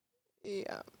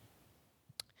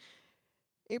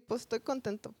 Y pues estoy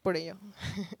contento por ello,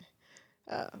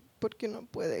 porque uno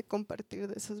puede compartir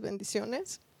de esas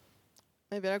bendiciones.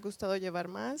 Me hubiera gustado llevar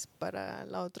más. Para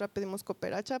la otra pedimos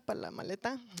cooperacha para la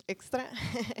maleta extra.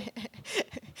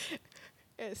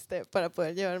 Para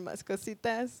poder llevar más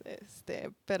cositas,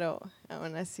 pero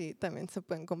aún así también se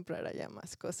pueden comprar allá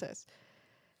más cosas.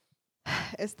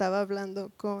 Estaba hablando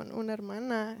con una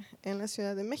hermana en la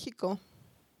Ciudad de México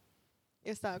y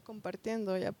estaba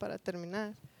compartiendo, ya para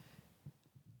terminar,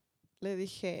 le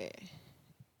dije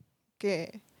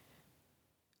que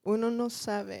uno no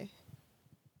sabe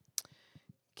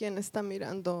quién está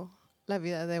mirando la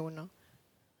vida de uno.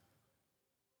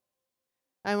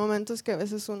 Hay momentos que a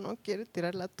veces uno quiere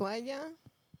tirar la toalla.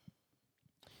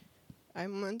 Hay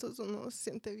momentos uno se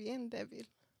siente bien débil.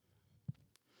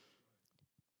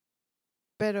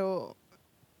 Pero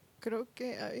creo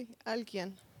que hay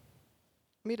alguien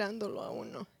mirándolo a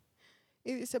uno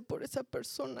y dice, por esa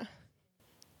persona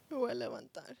me voy a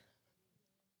levantar.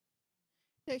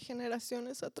 Y hay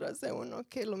generaciones atrás de uno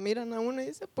que lo miran a uno y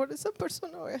dice, por esa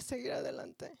persona voy a seguir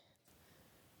adelante.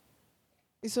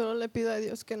 Y solo le pido a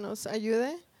Dios que nos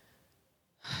ayude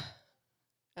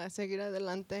a seguir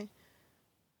adelante.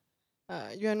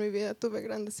 Yo en mi vida tuve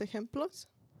grandes ejemplos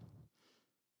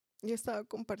y estaba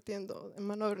compartiendo,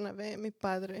 hermano Bernabé, mi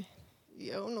padre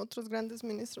y aún otros grandes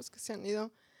ministros que se han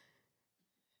ido,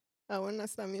 aún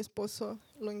hasta mi esposo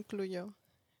lo incluyó,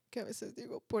 que a veces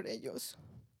digo, por ellos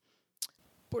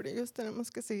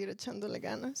tenemos que seguir echándole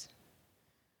ganas,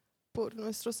 por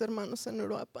nuestros hermanos en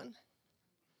Uruapan.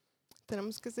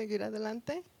 Tenemos que seguir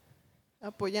adelante,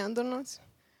 apoyándonos,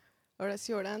 ahora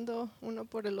sí orando uno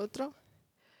por el otro.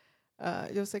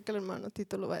 Yo sé que el hermano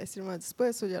Tito lo va a decir más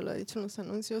después, o ya lo ha dicho en los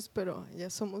anuncios, pero ya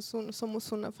somos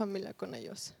una familia con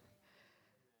ellos.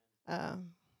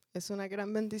 Es una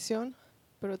gran bendición,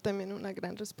 pero también una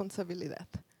gran responsabilidad.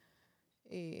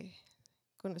 Y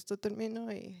con esto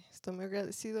termino y estoy muy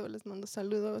agradecido. Les mando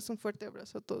saludos, un fuerte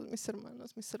abrazo a todos mis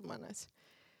hermanos, mis hermanas.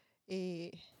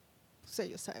 Y pues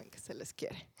ellos saben que se les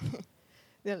quiere.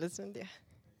 Dios les bendiga.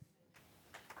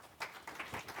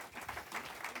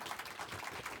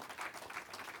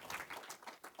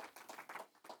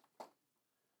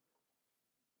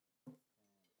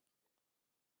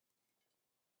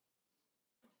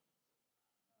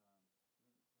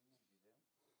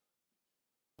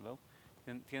 Hello.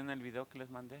 ¿Tienen el video que les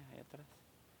mandé ahí atrás?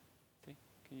 Sí.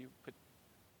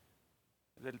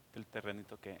 Del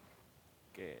terrenito que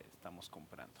estamos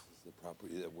comprando. This is the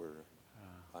property that we're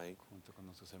buying Junto con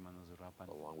nuestros hermanos de Uruapan.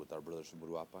 along with our brothers from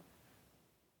Uruapan.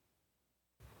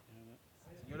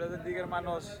 Señor les bendiga,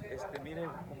 hermanos. Miren,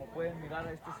 como pueden mirar,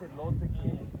 este es el lote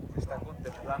que se está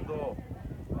contemplando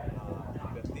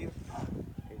invertir.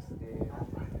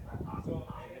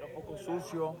 Era un poco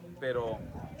sucio, pero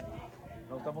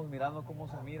no estamos mirando cómo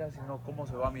se mira, sino cómo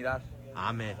se va a mirar.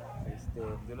 Amén.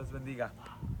 Dios les bendiga.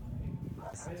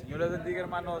 Señor les bendiga,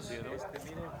 hermanos. Miren.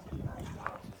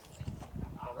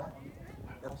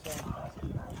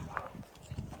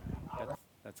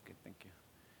 That's good, thank you.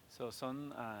 So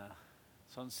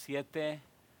son 7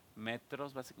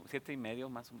 metros, 7 y medio,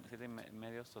 más 7 y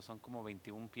medio, so son como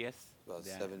 21 pies About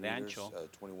 7 de meters, ancho.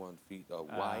 21 feet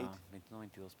wide, 21,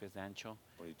 22 pies de ancho,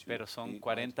 22 pero son feet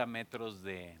 40 metros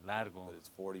de largo, but it's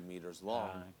 40 meters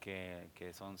long.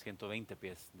 que son 120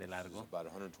 pies de It's largo. about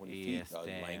 120 Y feet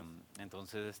length.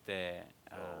 entonces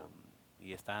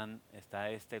y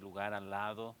está este lugar al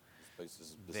lado This place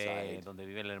is de beside donde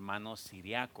vive el hermano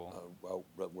Siriaco,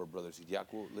 where Brother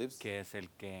Sidiaco lives. que es el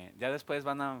que ya después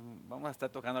vamos a estar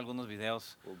tocando algunos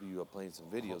videos. We'll be playing some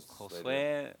videos Josué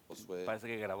later. Josué parece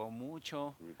que grabó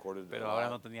mucho, recorded pero a ahora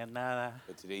lot, no tenía nada.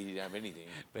 but today he didn't have anything.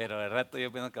 Pero al rato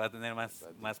yo pienso que va a tener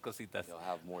más cositas. He'll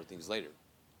have more things later.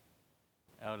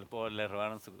 Le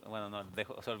robaron bueno, no,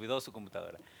 se olvidó su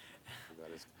computadora.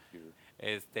 Forgot his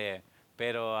computer.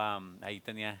 Pero ahí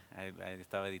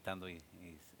estaba editando y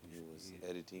He was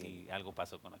editing. algo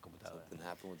pasó con la computadora. Something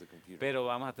happened with the computer. Pero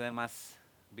vamos a tener más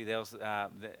videos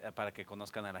para que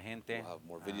conozcan a la gente. We'll have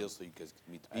more videos so you guys can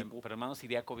meet the people. Pero hermano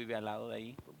Siriaco vive al lado de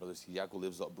ahí. Brother Siriaco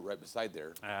lives up right beside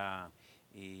there.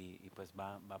 Y pues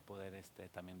va a poder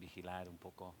también vigilar un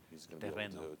poco He's el going to be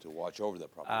terreno. able to watch over that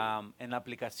property. En la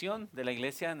aplicación de la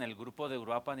iglesia, en el grupo de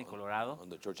Uruapan y Colorado, On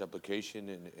the church application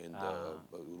in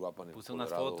Uruapan and puse unas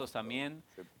Colorado, fotos también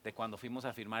trip. de cuando fuimos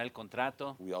a firmar el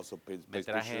contrato. We also Me placed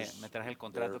traje pictures el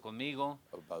contrato there conmigo.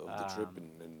 about the trip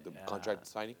and the contract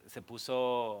signing. Se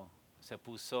puso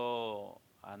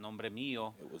a nombre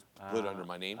mío. It was put under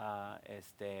my name.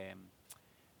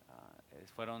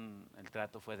 El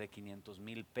trato fue de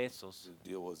 500,000 pesos, The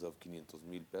deal was of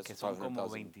 500,000 pesos, que son como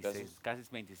 500,000 pesos. casi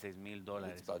 $26,000.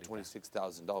 It's about ahorita.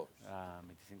 $26,000.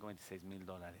 25,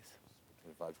 $26,000.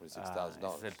 25, Ese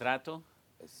 $26,000. es el trato.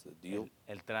 That's the deal.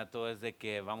 El trato es de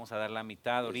que vamos a dar la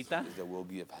mitad ahorita Is that we'll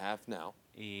give half now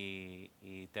y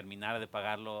terminar de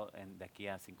pagarlo de aquí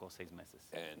a 5 o 6 meses.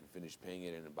 and finish paying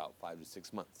it in about 5 to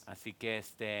 6 months. Así que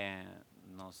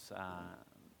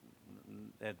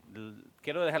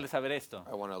quiero dejarles saber esto.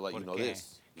 I want to let you know Porque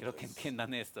this. quiero que because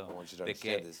entiendan esto, I want you to de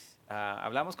understand que this.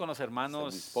 hablamos con los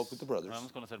hermanos, we spoke with the brothers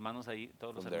hablamos con los hermanos ahí,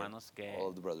 todos los from there, hermanos que all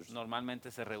of the brothers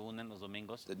normalmente se reúnen los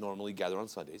domingos, that normally gather on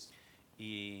Sundays.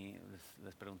 y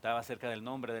les preguntaba acerca del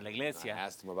nombre de la I iglesia,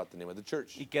 asked them about the name of the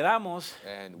church. y quedamos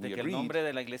And de we que el agreed nombre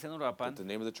de la iglesia en Uruapan that the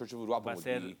name of the church of va Uruapan a would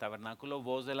ser be Tabernáculo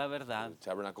Voz de la Verdad, the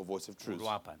Tabernacle Voice of Truth.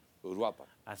 Uruapan. Uruapan.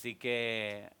 Así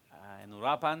que en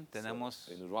Uruapan tenemos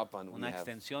So, in Uruapan, we una have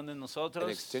extensión de an nosotros,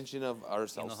 extension of y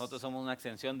ourselves. nosotros somos una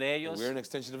extensión de And ellos. we're an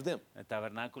extension of them. El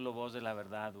Tabernáculo Voz de la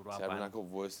Verdad, Uruapan. Tabernacle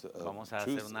Voice of Vamos a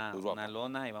Truth, hacer una Uruapan.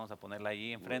 lona y vamos a ponerla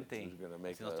allí enfrente, we're gonna y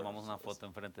make si nos a tomamos una foto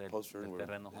enfrente del poster and we're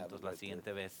terreno gonna have juntos it la right siguiente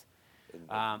there. vez.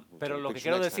 And we'll Pero take a lo que picture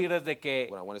quiero next decir time. es de que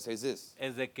What I want to say is this: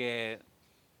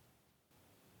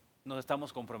 nos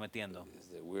estamos comprometiendo. is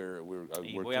that we're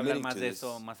Y we're voy a hablar committing más to de this.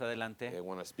 eso más adelante. I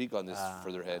want to speak on this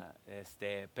further ahead.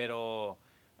 Pero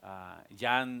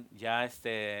ya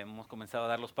hemos comenzado a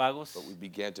dar los pagos. But we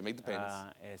began to make the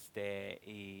payments.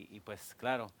 Y pues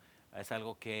claro, es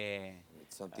algo que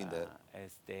It's something that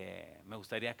me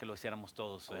gustaría que lo hiciéramos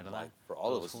todos, I would ¿verdad? like for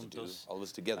all of Todos us to do, juntos. all of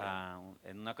us together.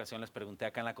 En una ocasión les pregunté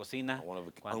acá en la cocina On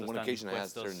one cuántos occasion, están I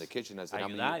asked her in the kitchen, I dispuestos said, a how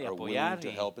many ayudar y are willing apoyar, to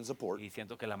help and support? y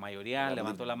siento que la And mayoría I believe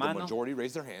levantó la the mano, majority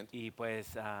raised their hand. y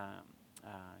pues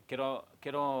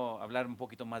quiero hablar un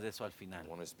poquito más de eso al I final.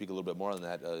 want to speak a little bit more on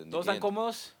that in the ¿Todos están end.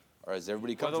 cómodos? Or is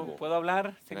everybody comfortable? ¿Puedo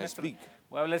hablar? Can I speak?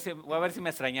 Voy a ver si me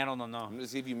extrañaron o no, I'm going to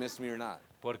see if you missed me or not,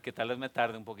 porque tal vez me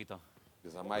tarde un poquito.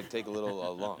 because I might take a little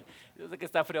long. Yo sé que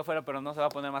está frío afuera, pero no se va a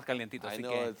poner más calientito, I así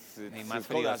know que it's ni más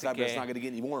cold frío, así outside, but it's not que going to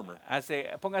get any warmer.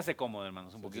 póngase cómodo,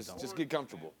 hermanos, un So poquito. just get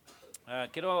comfortable.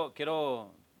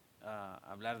 Quiero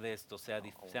hablar de esto,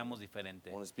 seamos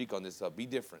diferentes. I want to speak on this. Be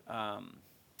different.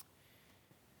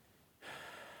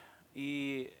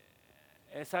 Y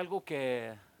es algo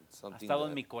que It's ha something estado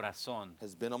en that mi corazón.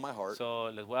 has been on my heart.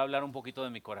 Les voy a hablar un poquito de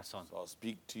mi corazón. So I'll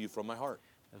speak to you from my heart.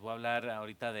 Les voy a hablar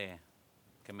ahorita de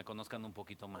que me conozcan un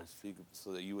poquito I'll más. speak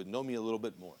so that you would know me a little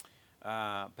bit more.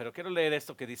 Pero quiero leer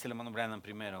esto que dice el hermano Brandon I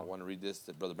primero, want to read this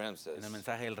that Brother Branham says en el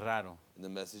mensaje El Raro. in the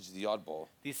message, The Oddball.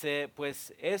 Dice,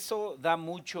 pues eso da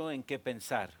mucho en qué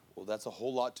pensar. Well, that's a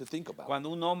whole lot to think about. Cuando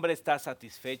un hombre está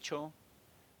satisfecho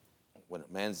When a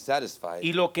man's satisfied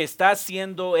y lo que está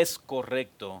haciendo es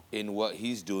correcto. in what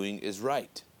he's doing is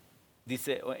right.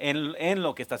 Dice, en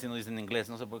lo que está haciendo, dice en inglés,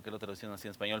 no sé por qué lo traducieron así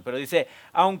en español, pero dice,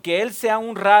 aunque él sea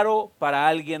un raro para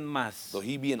alguien más, Though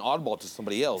he be an oddball to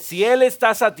somebody else, si él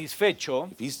está satisfecho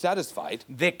if he's satisfied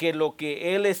de que lo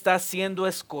que él está haciendo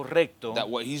es correcto, that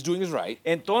what he's doing is right,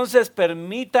 entonces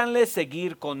permítanle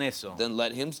seguir con eso. then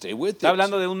let him stay with Está it.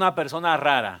 hablando de una persona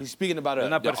rara, He's speaking about de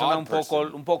una the persona odd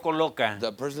person, un poco loca.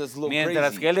 the person that's a little Mientras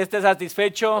crazy. que él esté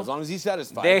satisfecho, As long as he's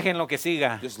satisfied, déjenlo que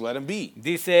siga. just let him be.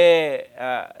 Dice,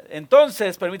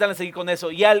 entonces, permítanle seguir con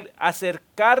eso. Y al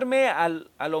acercarme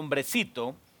al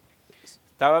hombrecito,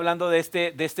 estaba hablando de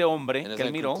este hombre And as que I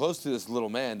él come miró, close to this little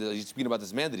man, he's speaking about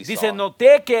this man that he dice, saw.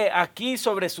 noté que aquí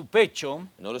sobre su pecho,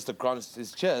 Notice across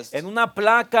his chest, en una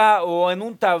placa o en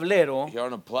un tablero, here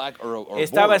on a plaque or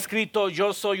estaba board, escrito,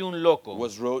 yo soy un loco.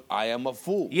 was wrote, I am a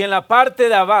fool. Y en la parte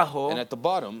de abajo And at the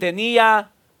bottom, tenía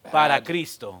para had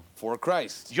Cristo. for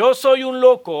Christ. Yo soy un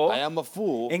loco, I am a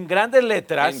fool. en grandes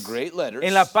letras, in great letters,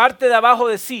 en la parte de abajo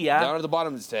down decía, at the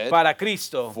bottom it said, para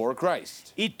Cristo. for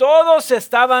Christ. Y todos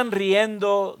estaban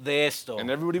riendo de esto.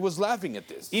 And everybody was laughing at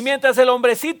this. Y mientras el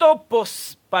hombrecito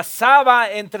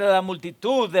pasaba entre la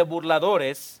multitud de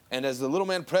burladores And as the little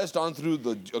man pressed on through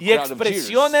the y crowd of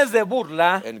expresiones cheers de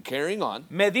burla, and carrying on,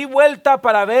 me di vuelta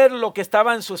para ver lo que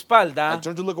estaba en su I espalda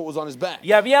turned to look at what was on his back.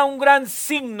 y había un gran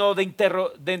signo de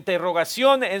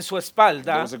interrogación en su There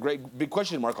espalda. was a great big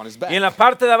question mark on his back. Y en la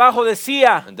parte de abajo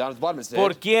decía, And down at the bottom it said,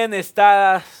 ¿por quién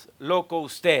está loco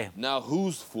usted? now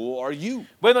whose fool are you?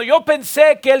 Bueno, yo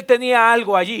pensé que él tenía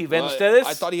algo allí, ¿ven Well, ustedes?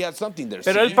 I thought he had something there.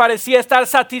 Pero él see? parecía estar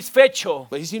satisfecho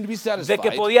But he seemed to be de satisfied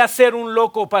que podía ser un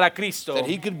loco para Cristo. that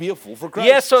he could be a fool for Christ.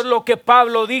 Y eso es lo que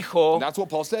Pablo dijo, And that's what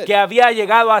Paul said. que había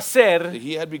llegado a That ser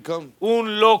he had become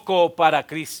un loco para a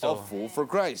Cristo. fool for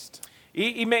Christ.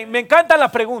 Y me encanta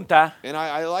la pregunta, And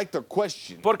I like the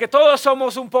question porque todos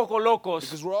somos un poco locos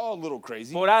because we're all a little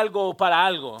crazy por algo o para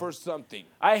algo. for something.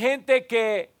 Hay gente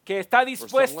que está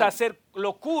dispuesta a hacer There's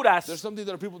locuras something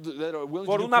that are people that are willing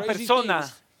por to do una crazy persona.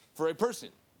 things for a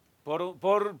person, por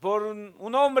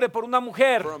un hombre, por una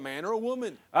mujer, for a man or a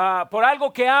woman, por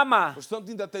algo que ama, for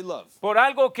something that they love, por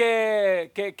algo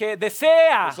que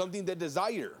desea, for something they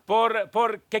desire,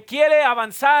 porque quiere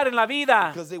avanzar en la vida.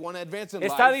 because they want to advance in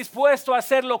Está life. dispuesto a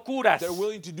hacer locuras. They're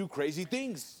willing to do crazy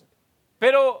things.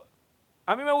 Pero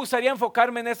a mí me gustaría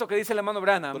enfocarme en esto que dice el hermano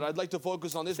Branham, But I'd like to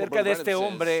focus on this what Cerca de Brother este Branham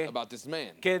hombre says about this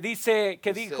man. que It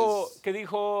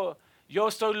dijo, yo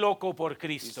estoy loco por He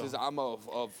Cristo. says, I'm a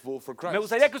fool for Christ. Me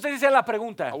gustaría que usted hiciera la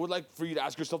pregunta, I would like for you to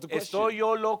ask yourself the ¿estoy question,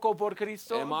 yo loco por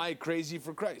Cristo? am I crazy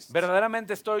for Christ?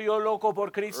 ¿Verdaderamente estoy yo loco por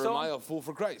Or Cristo? am I a fool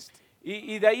for Christ?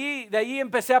 Y de ahí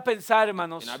empecé a pensar,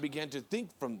 hermanos, And I began to think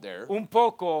from there un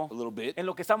poco a little bit en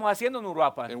lo que estamos haciendo en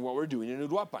Uruapan. and what we're doing in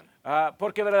Uruapan.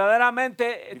 Porque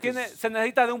verdaderamente Because se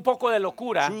necesita de un poco de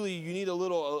locura. Truly, you need a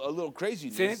little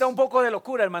craziness. Se necesita un poco de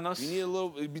locura, hermanos,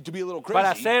 You need to be a little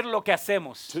para crazy hacer lo que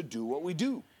hacemos. to do what we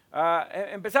do.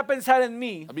 Empecé a pensar en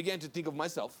mí I began to think of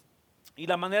myself y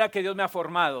la manera que Dios me ha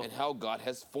formado. and how God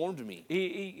has formed me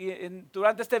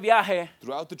Durante este viaje,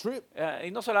 throughout the trip. y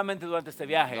no solamente durante este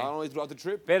viaje, Not only throughout the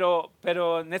trip,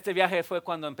 pero en este viaje fue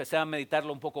cuando empecé a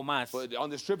meditarlo un poco más. but on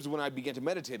this trip is when I began to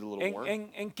meditate a little more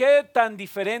 ¿En qué tan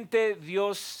diferente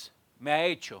Dios me ha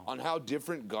hecho? on how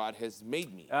different God has made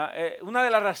me. Una de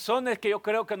las razones que yo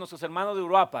creo que nuestros hermanos de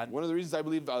Uruapan One of the reasons I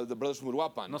believe the brothers from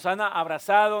Uruapan nos han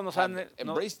abrazado, nos have han,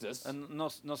 embraced us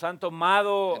nos han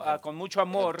tomado and have- con mucho have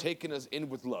amor, taken us in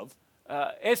with love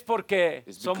es porque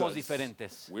is somos because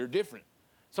diferentes. we're different.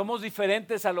 Somos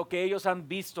diferentes a lo que ellos han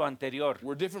visto anterior.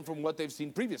 We're different from what they've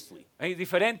seen previously.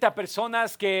 Diferente a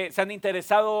personas que se han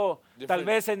interesado tal Different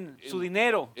vez en su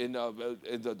dinero, In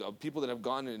the people that have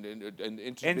gone and en been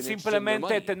interested in their simplemente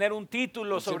money, tener un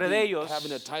título and sobre simply de ellos.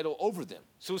 having a title over them.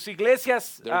 Sus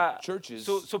iglesias, Their churches,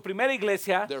 su primera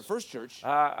iglesia, Their first church,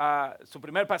 su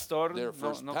primer pastor, their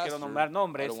first no pastor, quiero nombrar I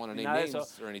nombres don't want to ni name nada de eso,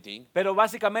 names or anything, pero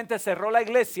básicamente cerró la but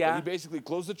he iglesia basically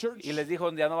closed the church. y les dijo,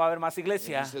 ya no va a haber más And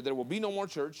iglesia, he said there will be no more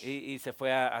church. y se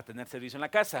fue a tener servicio en la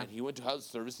casa. And he went to house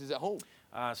services at home.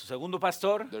 Su segundo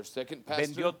pastor Their second pastor,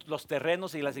 vendió los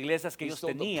terrenos y las iglesias que he ellos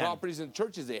sold the tenían, properties and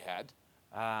churches they had,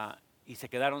 y se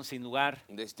quedaron sin lugar.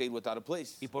 and they stayed without a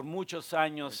place. Y por muchos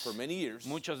años, For many years,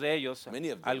 muchos de ellos, many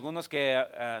of them, algunos que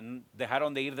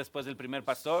dejaron de ir después del primer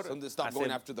pastor, some that stopped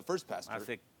going after the first pastor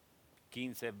hace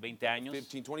 15, 20 años,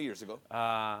 15, 20 years ago,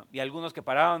 y algunos que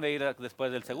pararon de ir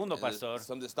después del segundo and pastor,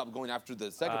 some that stopped going after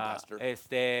the second pastor.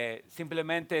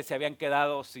 simplemente se habían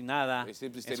quedado sin nada They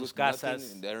simply en stayed sus with nothing,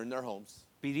 casas, and they're in their homes,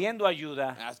 pidiendo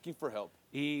ayuda, asking for help.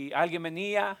 y alguien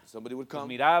venía, Somebody would los come,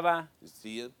 miraba,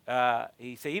 see it,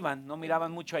 y se iban, no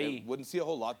miraban mucho they ahí. wouldn't see a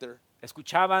whole lot there.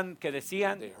 Escuchaban que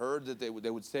decían, They heard that they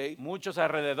would say, muchos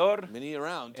alrededor, many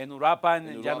around, en Uruapan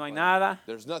in ya no hay Uruapan, nada,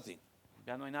 there's nothing.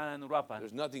 ya no hay nada en Uruapan.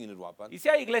 There's nothing in Uruapan. Y si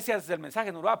hay iglesias del mensaje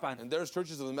en Uruapan, And there's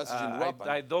churches of the message in hay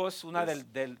Uruapan. dos, una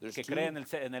There's que two. cree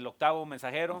en el octavo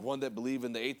mensajero, One that believe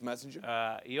in the eighth messenger,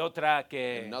 y otra and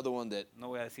que another one that no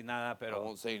voy a decir nada, I pero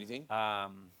won't say anything.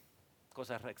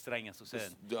 cosas extrañas suceden.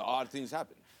 Just the odd things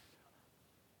happen.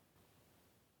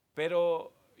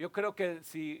 Pero yo creo que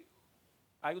si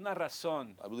hay una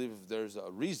razón I believe if there's a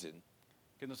reason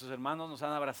que nuestros hermanos nos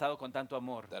han abrazado con tanto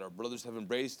amor, that our brothers have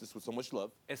embraced us with so much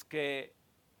love, es que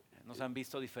nos han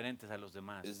visto diferentes a los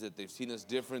demás. is that they've seen us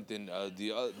different than than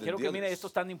Quiero the que mire, esto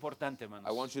others. es tan importante, hermanos,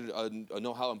 I want you to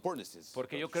know how important this is.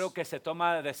 porque yo brothers. creo que se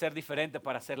toma de ser diferente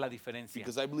para hacer la diferencia.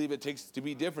 Because I believe it takes to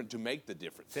be different to make the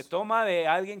difference. Se toma de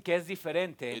alguien que es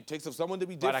diferente It takes of someone to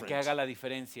be para que haga different la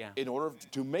diferencia. in order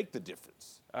to make the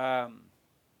difference.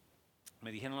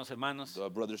 Me dijeron los hermanos, The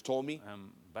brothers told me,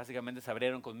 básicamente se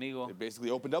abrieron conmigo. they basically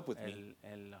opened up with me.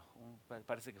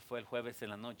 Parece que fue el jueves en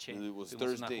la noche. It was Tuvimos una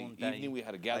Thursday junta evening, we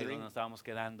had a ahí gathering. donde nos estábamos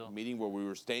quedando. A meeting where we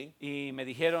were staying, Y me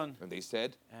dijeron, and they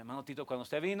said, hermano Tito, cuando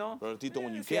usted vino, Brother Tito,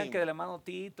 when you decían came, que del hermano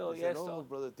Tito I y said, oh, esto,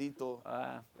 Brother Tito,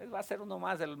 él va a ser uno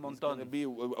más del he's going to montón. be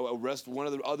one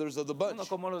of the others of the bunch. Uno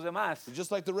como los demás,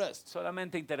 Just like the rest.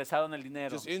 solamente interesado en el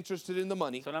dinero, Just interested in the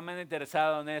money. solamente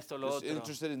interesado en esto, lo Just otro.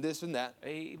 interested in this and that.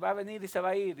 Y va a venir y se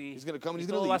va a ir y, He's gonna come and y he's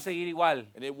gonna todo va a leave. seguir igual.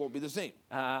 And and it won't be the same.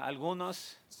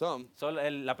 Algunos, Some,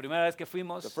 la primera vez que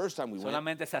fuimos, the first time we went,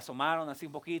 solamente se asomaron así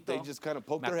un poquito. they just kind of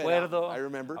poked Me their head acuerdo, out. I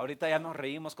remember. ahorita ya nos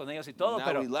reímos con ellos y todo, Now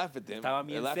pero we laugh at them. estaban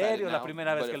They bien laugh at it serios la now,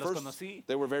 primera vez but que at los first, conocí.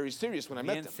 they were very serious when I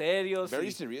met Bien them. serios Very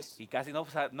y, serious. y casi no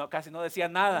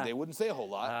decían nada. They wouldn't say a whole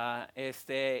lot,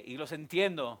 Y los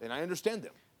entiendo. and I understand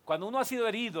them. Cuando uno ha sido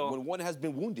herido, When one has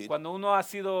been wounded, cuando uno ha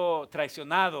sido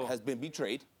traicionado, has been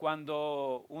betrayed,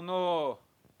 cuando uno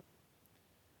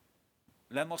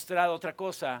le ha mostrado otra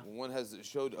cosa, when one has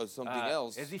showed us something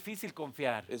else, es difícil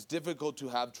confiar. it's difficult to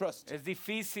have trust. Es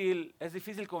difícil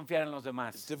confiar en los It's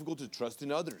demás. difficult to trust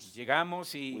in others.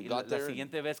 Llegamos We y got la there,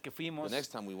 siguiente vez que The fuimos, next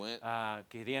time we went,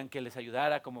 querían que les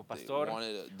ayudara como they pastor.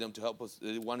 wanted them to help us.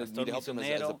 They wanted me Pastor to help them as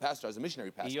a misionero. pastor, as a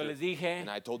missionary Y yo pastor. les dije, And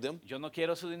I told them, yo no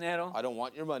quiero su dinero. I don't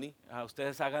want your money.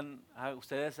 Ustedes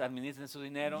administren su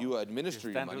dinero. You administer Se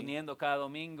your están money. reuniendo cada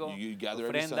domingo. You gather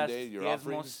every Ofrendas, Sunday, your diezmos.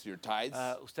 offerings, your tithes.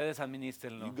 Ustedes administrenlo.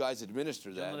 You guys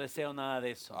administer Yo no that. deseo nada de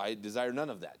eso. I desire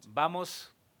none of that.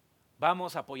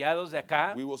 Vamos apoyados de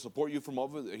acá. We will support you from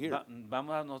over here.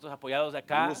 Vamos nosotros apoyados de We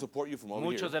acá. will support you from over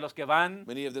Muchos here. de los que van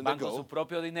Many of them van that con go, su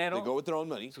propio They dinero, go with their own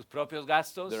money, sus propios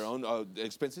gastos. their own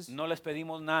expenses. No les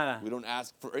pedimos nada. We don't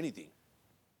ask for anything.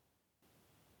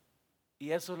 Y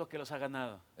eso es lo que los ha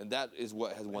ganado. And that is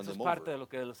what has won Eso es them parte de over. lo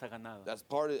que los ha ganado. That's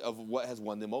part of what has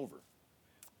won them over.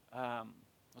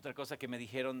 Otra cosa que me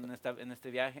dijeron en este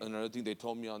viaje. Another thing they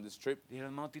told me on this trip,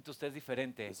 Dijeron, hermano Tito, usted es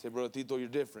diferente. they said, Brother Tito, you're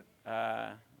different.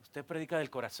 Usted predica del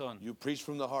corazón. You preach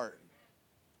from the heart.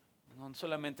 No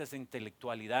solamente es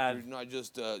intelectualidad. You're not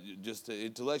just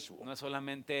intellectual. No es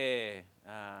solamente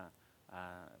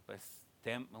pues,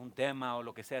 un tema o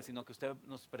lo que sea, sino que usted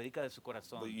nos predica de su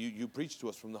corazón. But you preach to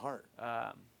us from the heart.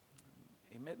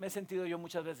 Y me he sentido yo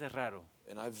muchas veces raro.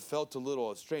 And I've felt a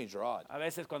little strange or odd. A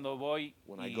veces cuando voy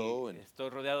When I y go and estoy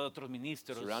rodeado de otros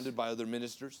ministros, Surrounded by other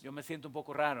ministers, yo me siento un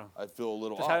poco raro. I feel a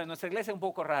little Usted sabe, odd. nuestra iglesia es un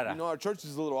poco rara. You know, our church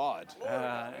is a little odd.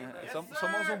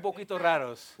 Somos un poquito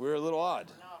raros. We're a little odd.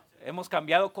 Hemos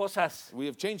cambiado cosas We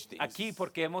have changed things. aquí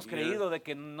porque hemos Here, creído de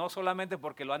que no solamente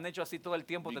porque lo han hecho así todo el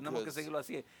tiempo, tenemos que because seguirlo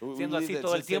así, we siendo believe así that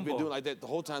todo el since they've been doing tiempo. like that the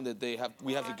whole time that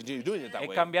we have to continue doing it that He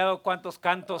way. cambiado cuántos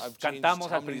cantos I've changed cantamos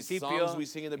how al many principio, songs we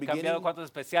sing in the he cambiado beginning, cuántos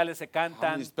especiales se how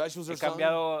cantan, many specials are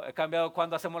he cambiado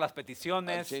cuándo hacemos las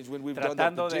peticiones, I've changed when we've done the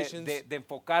tratando petitions, de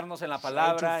enfocarnos en la trying to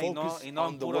palabra y focus no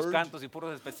on en the puros word, cantos y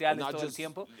puros especiales not todo el just,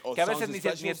 tiempo, oh, que a songs veces and ni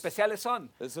specials. especiales son.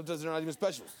 And sometimes they're not even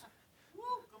specials.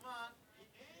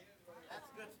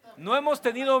 No hemos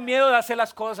tenido miedo de hacer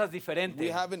las cosas We diferentes,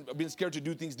 haven't been scared to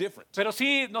do things different. pero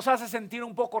sí nos hace sentir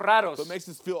un poco raros. So it makes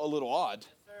us feel a little odd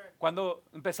Cuando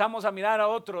empezamos a mirar a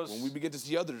otros when we begin to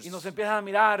see others. y nos empiezan a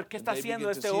mirar, ¿qué está and they haciendo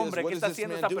begin to este see us. hombre? What ¿Qué is está this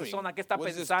haciendo man esta doing? persona? ¿Qué está What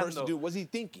is this person pensando? doing? What's he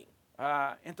thinking?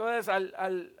 Entonces,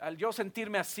 al yo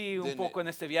sentirme así un Then poco en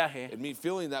este viaje, And me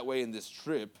feeling that way in this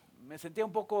trip, me sentía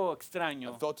un poco I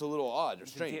extraño. felt a little odd or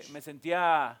strange. Me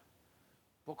sentía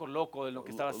un poco loco de lo que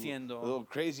estaba A haciendo. little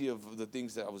crazy of the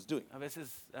things that I was doing. A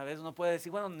veces uno puede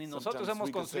decir, bueno, ni nosotros Sometimes hemos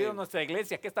we can construido say, nuestra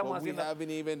iglesia, ¿qué estamos Well, we haciendo?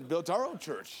 haven't even built our own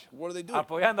church. What are they doing?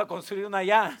 Apoyando a construir una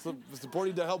allá. So,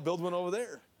 supporting to help build one over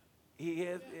there.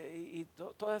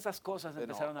 Todas esas cosas And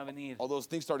empezaron a venir. all those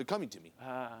things started coming to me.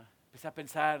 Empecé a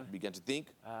pensar, Began to think,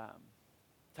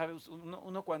 ¿sabes?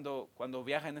 Uno cuando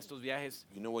viaja en estos viajes,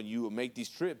 you know, when you make these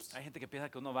trips, hay gente que piensa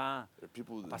que uno va there are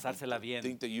people that pasársela bien,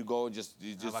 think that you go and just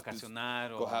a vacacionar.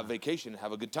 go have vacation and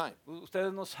have a good time.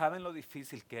 Ustedes no saben lo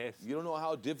difícil que es. You don't know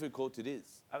how difficult it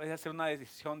is. A veces hacer una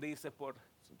decisión de irse por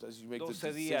Sometimes you make the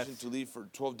 12 decision días. to leave for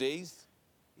 12 days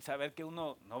y saber que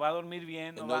uno no va a dormir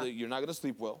bien, no and va know that you're not going to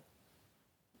sleep well.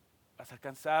 a estar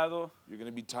cansado You're going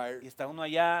to be y tired. está uno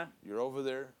allá. You're over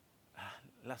there.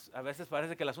 A veces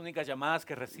parece que las únicas llamadas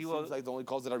que It recibo seems like the only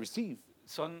calls that I receive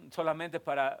son solamente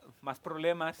para más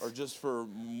problemas, are just for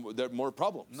more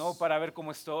problems. no para ver cómo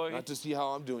estoy. Not to see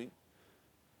how I'm doing.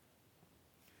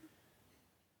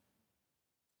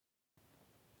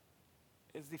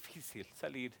 Es difícil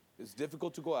salir. It's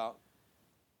difficult to go out.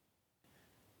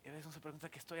 Y a veces uno se pregunta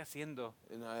qué estoy haciendo.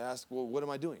 And I ask, well, what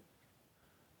am I doing?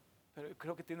 Pero yo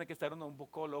creo que tiene que estar uno un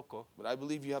poco loco But I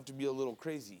believe you have to be a little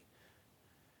crazy.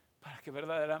 para que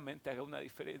verdaderamente haga una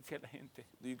diferencia a la gente.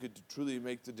 That you could truly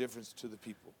make the difference to the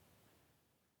people.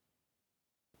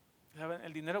 ¿Saben?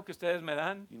 El dinero que ustedes me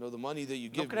dan, You know, the money that you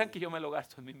no give crean me, que yo me lo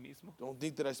gasto en mí mismo. don't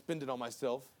think that I spend it on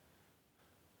myself.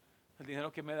 El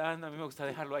dinero que me dan, a mí me gusta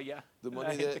dejarlo allá. The La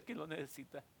money gente that- que lo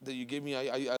necesita. That you give me,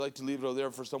 I like to leave it over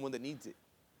there for someone that needs it.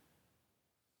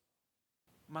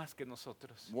 Más que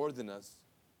nosotros. More than us.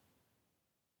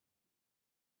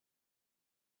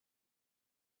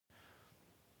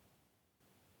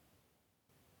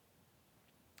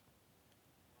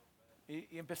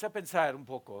 Y empecé a pensar un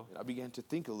poco And I began to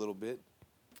think a little bit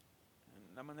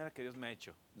en la manera que Dios me ha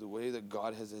hecho. the way that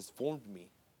God has formed me.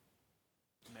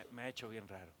 Me ha hecho bien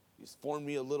raro. He's formed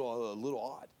me a little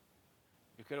odd.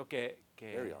 Yo quiero que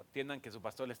Very odd. entiendan que su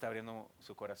pastor le está abriendo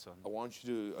su corazón. I want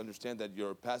you to understand that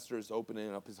your pastor is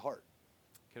opening up his heart.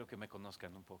 Quiero que me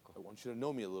conozcan un poco. I want you to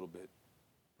know me a little bit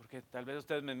Porque tal vez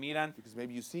ustedes me miran because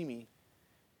maybe you see me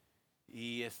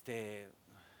y ustedes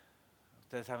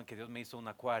saben que Dios me hizo un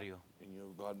acuario.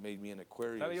 and God made me an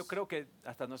Aquarius. ¿Sabe? Yo creo que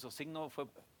hasta nuestro signo fue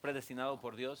predestinado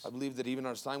por Dios. I believe that even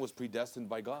our sign was predestined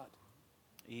by God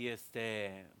Y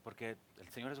porque el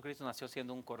Señor Jesucristo nació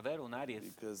siendo un cordero, un Aries.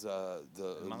 because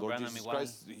the Hermano Lord Branham Jesus igual.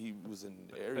 Christ, he was in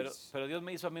Aries. Pero Dios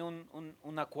me hizo a mí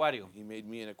un acuario. He made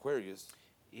me an Aquarius,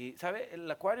 Y, ¿sabe?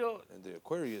 El acuario, and the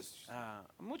Aquarius,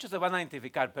 muchos se van a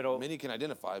identificar, many can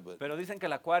identify, but pero dicen que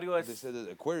el acuario they es said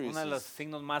that Aquarius uno de los is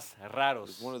signos más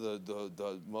raros. one of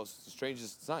the most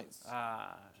strangest signs.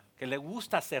 Que le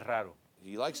gusta ser raro.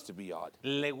 He likes to be odd.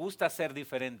 Le gusta ser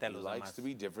diferente a He los likes demás. to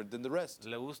be different than the rest.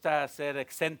 Le gusta ser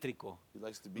excéntrico. He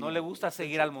likes to be. No le gusta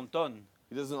seguir al montón.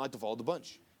 He doesn't like to follow the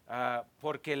bunch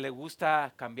Porque le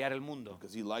gusta cambiar el mundo.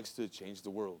 because he likes to change the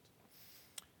world.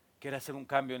 Quiere hacer un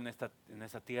cambio en esta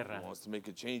He tierra. wants to make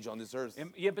a change on this earth.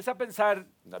 Y empecé a pensar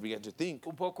And I began to think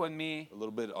un poco en mí, a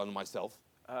little bit on myself,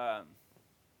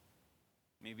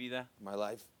 mi vida. my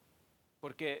life.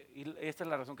 Porque y esta es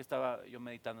la razón que estaba yo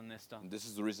meditando en esto. And this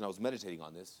is the reason I was meditating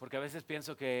on this. Porque a veces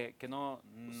pienso que no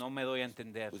me doy a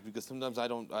entender. Was because sometimes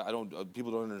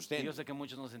people don't Y understand. yo sé que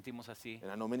muchos nos sentimos así.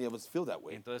 And I know many of us feel that Y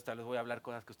way. entonces tal vez voy a hablar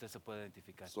cosas que usted se puede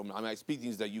identificar. So I might speak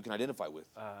things that you can identify with.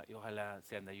 Y ojalá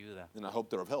sean de ayuda. And I hope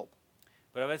they're of help.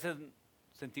 Pero a veces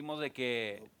sentimos de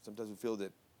que Sometimes we feel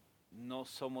that no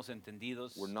somos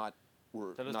entendidos. we're not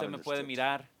Tal vez not usted me puede understood.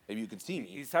 mirar. Maybe you can see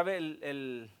Y me. sabe,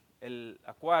 el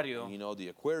acuario You know, the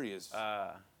Aquarius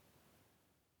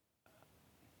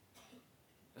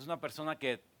es una persona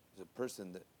que is a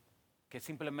person that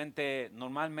simplemente,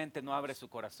 normalmente no abre su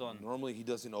corazón normally he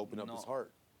doesn't open up No. his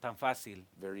heart tan fácil.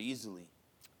 very easily.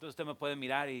 Entonces usted me puede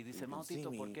mirar y dice, You hermano can see Tito,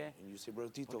 me ¿por qué? and you say,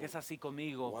 Brother Tito, ¿Por qué es así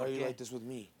conmigo? why ¿Por are you qué? like this with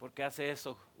me? ¿Por qué hace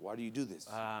eso? Why do you do this?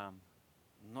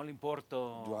 No le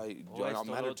importo. Do o I not esto, o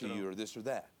matter to otro. you or this or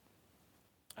that?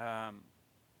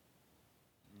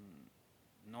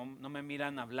 No me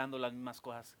miran hablando las mismas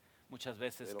cosas muchas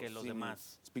veces They que don't los see me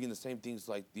demás. speaking the same things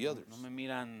like the others. No me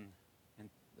miran,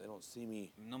 They don't see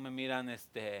me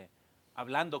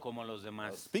hablando como los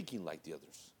demás. speaking like the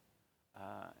others.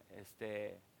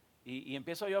 Y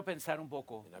empiezo yo a pensar un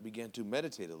poco. And I began to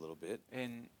meditate a little bit.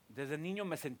 Desde niño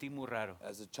me sentí muy raro.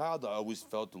 As a child, I always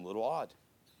felt a little odd.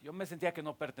 Yo me sentía que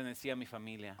no pertenecía a mi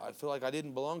familia. I feel like I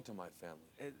didn't belong to my family.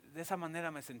 De esa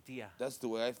manera me sentía, That's the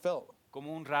way I felt.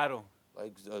 como un raro.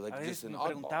 Like A just veces an me oddball.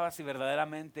 preguntaba si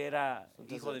verdaderamente era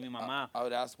Sometimes hijo de mi I mamá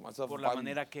would ask myself por if la I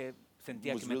manera que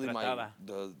sentía was que me really trataba.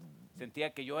 the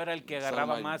Sentía que yo era el que son of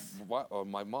agarraba my, más, or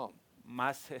my mom.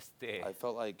 I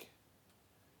felt like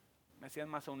me hacían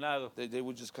más a un lado. they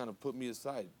would just kind of put me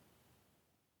aside.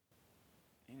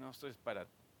 Y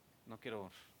no quiero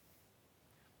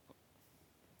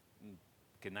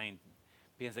que nadie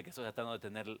piense que estoy tratando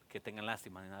de que tengan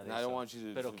lástima ni nada de And I don't eso. want you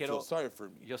to Pero feel quiero, sorry for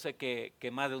me. yo sé que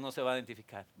más de uno se va a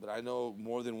identificar. But I know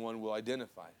more than one will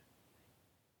identify.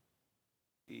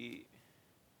 Y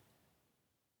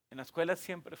en la escuela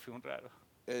siempre fui un raro.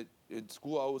 At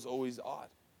school, I was always odd.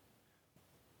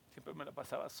 Siempre me la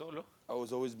pasaba solo. I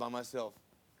was always by myself.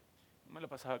 Me la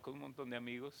pasaba con un montón de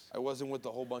amigos. I wasn't with a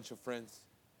whole bunch of friends.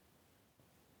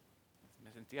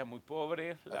 Me sentía muy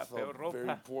pobre, la I peor felt very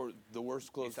ropa, poor, the worst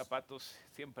mis clothes. zapatos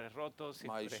siempre rotos,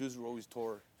 My siempre shoes were always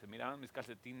tore. se miraban mis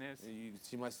calcetines, You could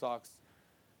see my socks.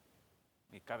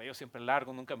 mi cabello siempre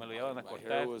largo, nunca me lo llevaban a My hair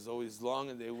cortar. was always long,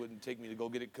 and they wouldn't take me to go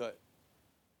get it cut.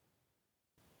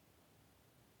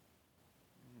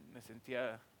 Me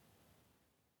sentía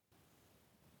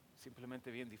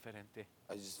simplemente bien diferente.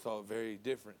 I just felt very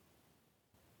different.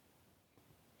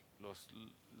 Los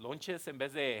lonches,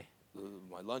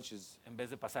 My lunches, en vez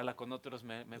de pasarla con otros,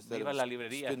 me instead iba a of la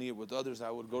librería. spending it with others, I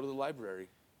would go to the library.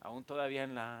 Aún todavía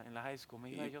en la high school me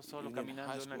iba yo solo Even in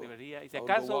caminando high en la school, librería. Y si I would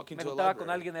go acaso walking me to a juntaba con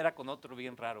library. alguien, era con otro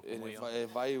bien raro And como if yo.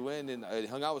 if I went and I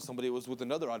hung out with somebody, it was with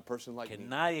another odd person like Que me.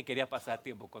 nadie quería pasar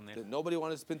tiempo con That él. nobody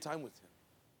wanted to spend time with him.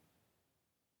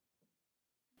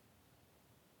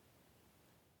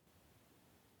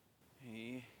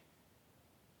 Y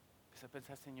empecé a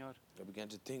pensar, Señor, I began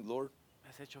to think, Lord, me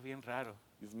has hecho bien raro.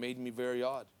 you've made me very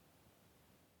odd.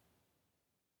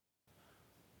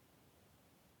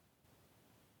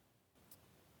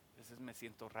 A veces me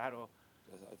siento raro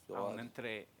I feel aún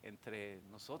odd, entre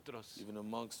nosotros. even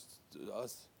amongst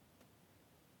us.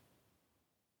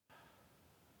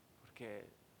 porque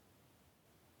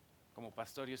como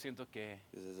pastor yo siento que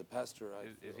Because as a pastor,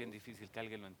 I es bien difícil que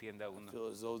alguien lo entienda a uno. feel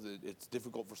as though that it's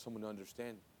difficult for someone to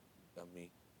understand me.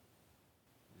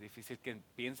 Es difícil que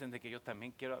piensen de que yo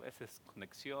también quiero a veces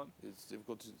conexión, It's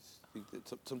difficult to think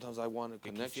that sometimes I want a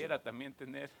que connection, quisiera también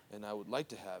tener and I would like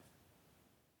to have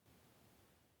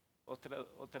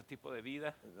otro tipo de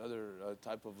vida. another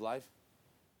type of life.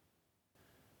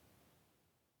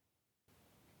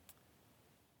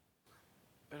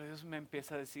 Pero Dios me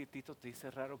empieza a decir, Tito, te hice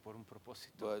raro por un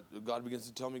propósito. But God begins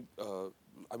to tell me,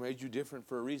 I made you different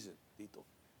for a reason, Tito.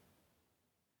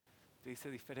 Te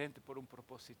hice diferente por un I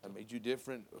propósito. made you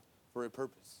different for a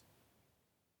purpose.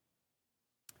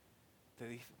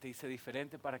 Te hice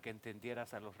diferente para que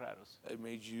entendieras a los raros, I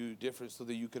made you different so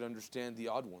that you could understand the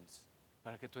odd ones.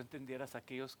 para que tú entendieras a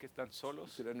aquellos que están You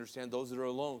solos, could understand those that are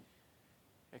alone,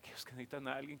 aquellos que necesitan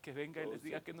a alguien que venga y les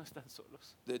diga que no están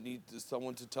solos. that need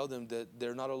someone to tell them that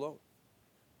they're not alone.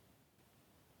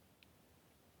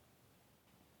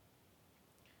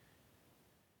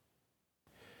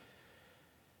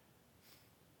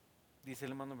 Dice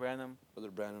el hermano Branham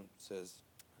Brother Branham says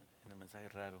en el mensaje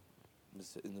raro.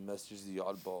 in the message, the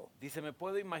oddball. Dice, me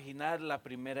puedo imaginar la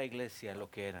primera iglesia, lo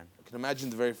que eran, I can imagine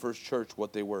the very first church,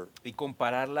 what they were, y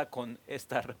compararla con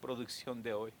esta reproducción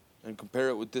de hoy. and compare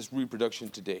it with this reproduction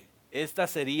today. Esta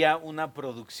sería una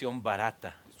producción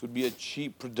barata This would be a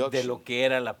cheap de production lo que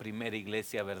era la primera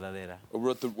iglesia verdadera. of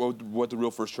what the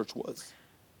real first church was.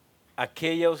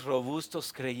 Aquellos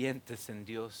robustos creyentes en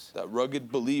Dios, That rugged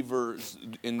believers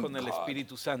in con el God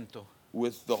Espíritu Santo.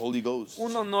 with the Holy Ghost.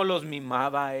 Uno no los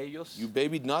mimaba a ellos. You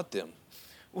babied not them.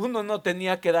 Uno no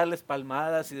tenía que darles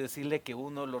palmadas y decirle que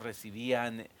uno lo recibirá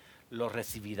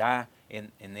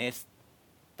en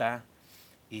esta,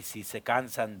 y si se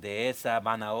cansan de esa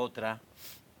van a otra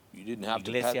You didn't have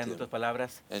to iglesia, pat en them otras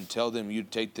palabras, and tell them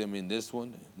you'd take them in this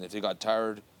one, and if they got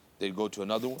tired, they'd go to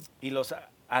another one. y los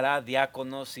hará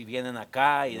diáconos si vienen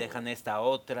acá y dejan esta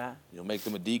otra. You'll make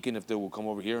them a deacon if they will come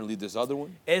over here and lead this other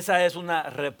one. Esa es una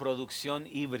reproducción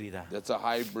híbrida. That's a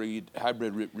hybrid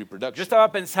Yo reproduction.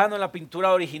 estaba pensando en la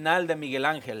pintura original de Miguel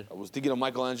Ángel. I was thinking of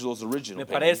Michelangelo's original Me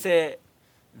painting, parece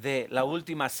de la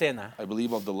última cena. I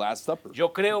believe of the Last Supper.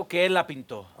 Yo creo que él la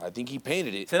pintó. I think he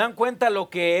painted it. ¿Se dan cuenta lo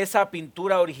que esa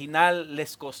pintura original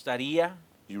les costaría?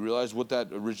 You realize what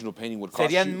that original painting would cost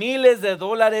Serían you? miles de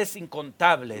dólares It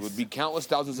incontables. would be countless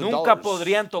thousands of Nunca dollars.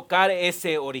 podrían tocar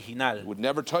ese original Would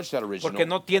never touch that original porque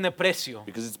no tiene precio.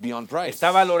 because it's beyond price.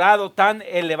 Está valorado tan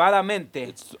elevadamente,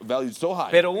 It's valued so high.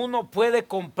 pero uno puede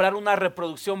comprar una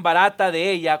reproducción barata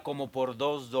de ella como por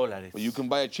 $2. But you can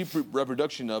buy a cheap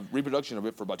reproduction of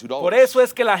it for about $2. Por eso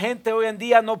es que la gente hoy en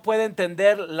día no puede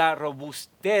entender la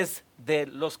robustez de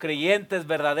los creyentes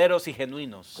verdaderos y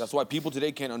genuinos. That's why people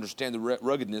today can't understand the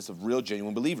ruggedness of real,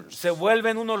 genuine believers. Se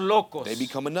vuelven unos locos. They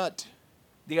become a nut.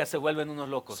 Diga, se vuelven unos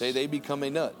locos. Say they become a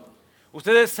nut.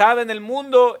 Ustedes saben, el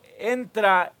mundo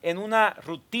entra en una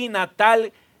rutina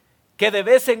tal que de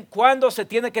vez en cuando se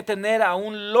tiene que tener a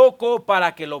un loco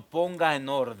para que lo ponga en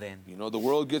orden. You know, the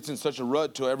world gets in such a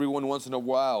rut to everyone once in a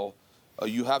while.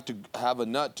 You have to have a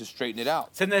nut to straighten it out.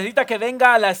 Se necesita que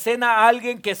venga a la escena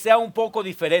alguien que sea un poco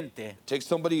diferente. Take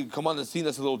somebody come on the scene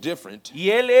that's a little different, Y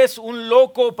él es un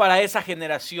loco para esa and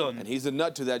generación. he's a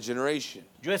nut to that generation.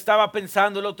 Yo estaba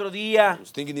pensando el otro día, I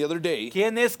was thinking the other day,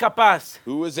 ¿quién es capaz?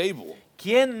 who is able?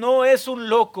 ¿Quién no es un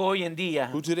loco hoy en día?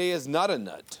 Who today is not a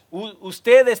nut?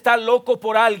 Usted está loco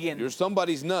por alguien. You're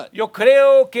somebody's nut. Yo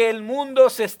creo que el mundo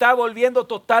se está volviendo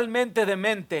totalmente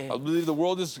demente. I believe the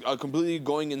world is completely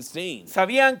going insane.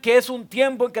 ¿Sabían que es un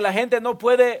tiempo en que la gente no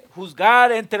puede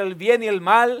juzgar entre el bien y el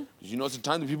mal? You know, it's a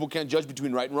time that people can't judge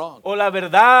between right and wrong, ¿O la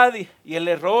verdad y el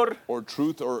error? or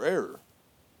truth or error.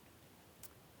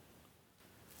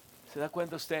 ¿Se da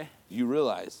cuenta usted You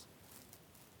realize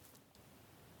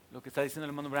lo que está diciendo el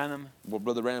hermano Branham? what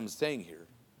Brother Branham is saying here,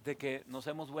 De que nos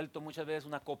hemos vuelto muchas veces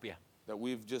una copia that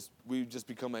we've just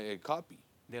become a copy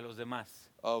de los demás.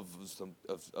 of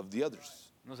the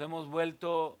others. Nos hemos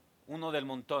vuelto uno del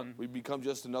montón. We've become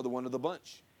just another one of the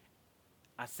bunch.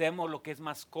 Hacemos lo que es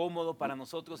más cómodo para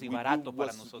nosotros y We do barato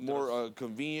para what's nosotros. more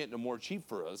convenient and more cheap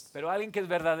for us. Pero alguien que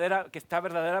está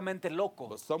verdaderamente loco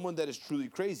But someone that is truly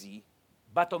crazy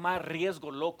va a tomar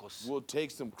riesgos locos. will take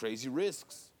some crazy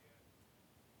risks.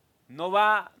 No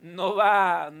va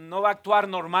a actuar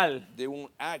normal. They won't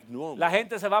act normal. La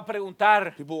gente se va a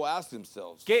preguntar, People will ask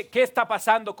themselves, ¿qué está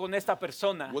pasando con esta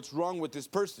persona? what's wrong with this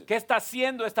person? ¿Qué está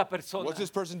haciendo esta persona? What's this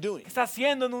person doing? ¿Qué está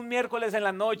haciendo en un miércoles en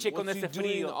la noche con What's he este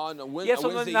doing frío? on a Y eso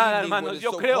no es Wednesday nada, evening when hermanos. it's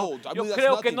Yo so creo, cold? I yo believe that's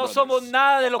creo que nothing, no brothers. somos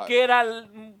nada de lo que era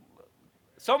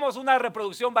somos una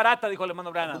reproducción barata, dijo el hermano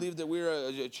I Branham, believe that we're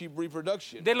a cheap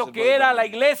reproduction. de lo said que Brother era la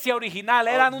Branham, iglesia original.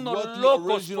 Eran of unos what the locos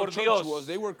original por church Dios. was.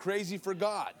 They were crazy for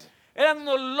God. Eran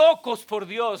unos locos por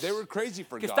Dios. They were crazy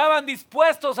for Que God. estaban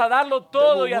dispuestos a darlo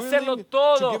todo were y hacerlo willing to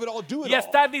todo. give it all, do it Y a all.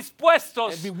 estar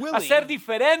dispuestos And be willing a ser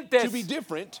diferentes to be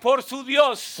different por su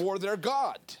Dios. for their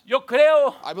God. Yo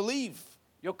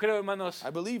creo, hermanos, I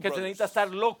believe, que se brothers, necesita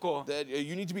estar loco that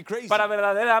you need to be crazy para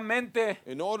verdaderamente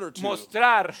in order to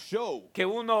mostrar show que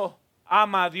uno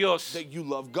ama a Dios. that you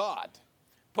love God.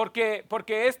 Porque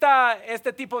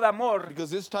este tipo de amor Because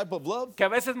this type of love que a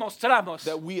veces mostramos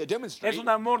that we demonstrate es un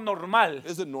amor normal.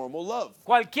 is a normal love.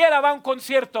 Cualquiera va a un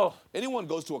concierto, Anyone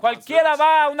goes to a cualquiera concert.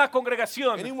 va a una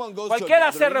congregación, Anyone goes cualquiera to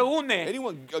a se gathering. reúne,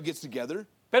 Anyone gets together.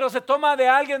 pero se toma de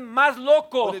alguien más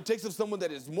loco But it takes of someone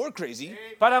that is more crazy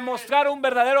para mostrar un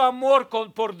verdadero amor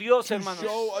por Dios, to hermanos.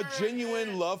 show a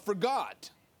genuine love for God.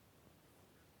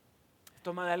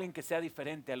 Toma de alguien que sea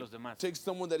diferente a los demás. It takes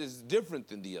someone that is different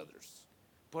than the others.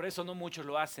 Por eso no muchos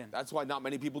lo hacen. That's why not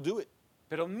many people do it.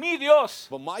 Pero mi Dios,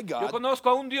 But my yo God, conozco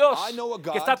a un Dios I know a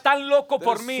God que está tan loco that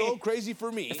por is mí, so crazy for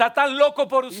me, está tan loco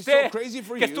por He's usted, so crazy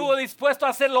for que you, estuvo dispuesto a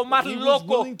hacer lo más he was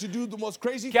loco willing to do the most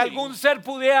crazy que thing algún ser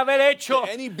pudiera haber hecho. that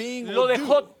any being Lo would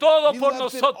dejó do. todo He por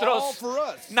left it all nosotros. for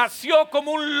us. Nació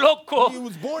como un loco. He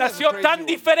was born as a Nació crazy tan one.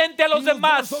 diferente a los He was born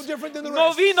demás. so different than the No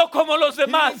rest. vino como los didn't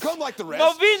demás. come like the rest.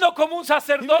 No vino como un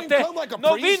sacerdote. He didn't come like a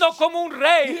No priest. vino como un He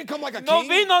rey. didn't come like a No king.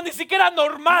 vino ni siquiera He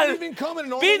normal. didn't even come in a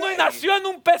normal Vino way. y nació en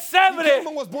un He pesebre. came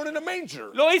and was born in a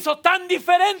manger. Lo hizo tan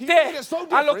diferente He made it so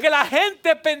a lo different que la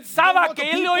gente Than pensaba what the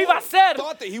que él lo people iba a hacer,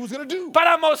 thought that he was going to do.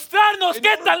 para mostrarnos In qué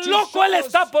order tan to loco show él us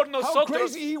está por How nosotros,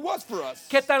 crazy he was for us.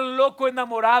 qué tan loco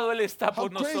enamorado él está How por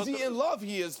crazy nosotros. in love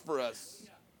he is for us.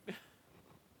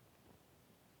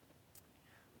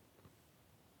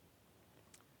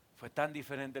 Fue tan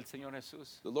diferente el Señor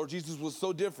Jesús The Lord Jesus was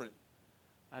so different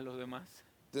a los demás.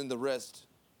 than the rest.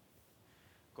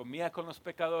 Comía con los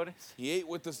pecadores, He ate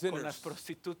with the con las sinners,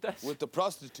 prostitutas, with the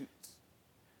prostitutes.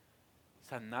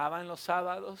 sanaba en los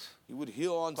sábados, He would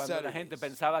heal on cuando la gente Saturdays.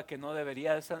 pensaba que no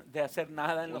debería de hacer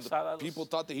nada en When los the sábados. people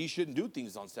thought that he shouldn't do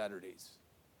things on Saturdays.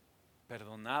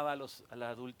 Perdonaba a la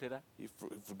adúltera, He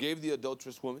forgave the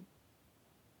adulterous woman.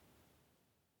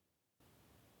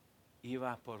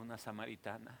 iba por una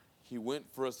samaritana, He went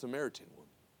for a Samaritan woman.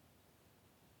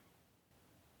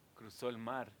 cruzó el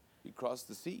mar He crossed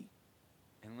the sea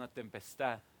en una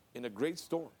tempestad in a great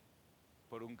storm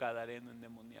por un gadareno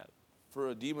endemoniado. for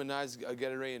a demonized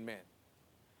Gadarean man.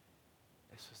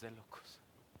 Eso es de locos,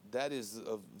 That is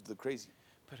of the crazy.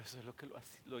 pero eso es lo que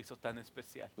lo hizo tan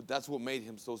especial. But that's what made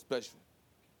him so special.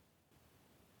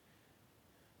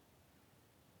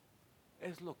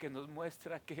 Es lo que nos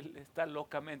muestra que Él está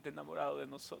locamente enamorado de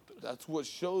nosotros. That's what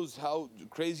shows how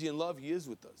crazy in love he is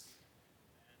with us.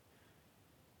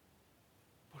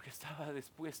 Porque estaba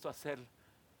dispuesto a hacer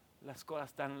las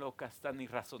cosas tan locas, tan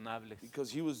irrazonables. Because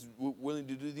he was willing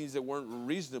to do things that weren't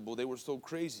reasonable. They were so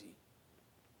crazy.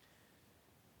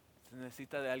 Se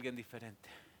necesita de alguien diferente.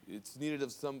 It's needed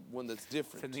of someone that's Se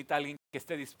different. necesita alguien que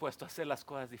esté dispuesto a hacer las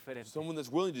cosas diferentes. Someone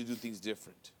that's willing to do things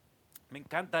different. Me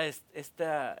encanta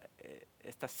esta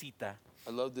cita.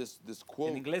 I love this En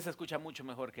quote. inglés se escucha mucho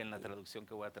mejor que en la traducción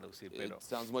que voy a traducir, It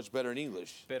sounds much better in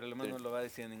English. pero el hermano lo va a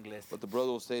decir en inglés. But the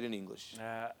brother will say it in English.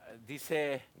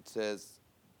 Dice, It says,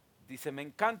 me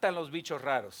encantan los bichos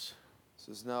raros.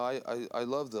 now I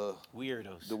love the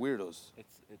Weirdos. weirdos.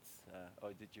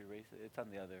 Oh, did you erase it? It's on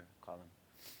the other column.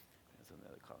 It's on the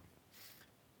other column.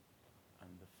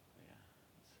 Yeah.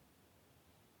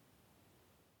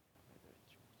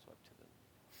 Swap to the.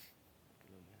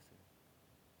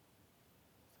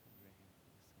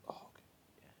 Oh, okay.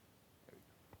 There we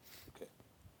go. Okay.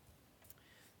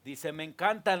 Dice, me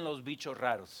encantan los bichos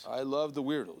raros. I love the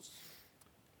weirdos.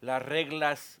 Las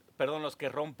reglas, perdón, los que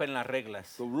rompen las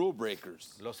reglas. The rule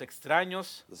breakers. Los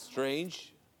extraños, The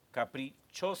strange,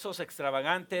 caprichosos,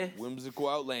 extravagantes, whimsical,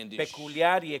 outlandish,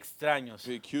 peculiar y extraños.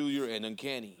 peculiar, and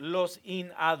uncanny. Los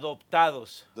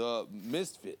inadoptados, The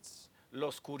misfits.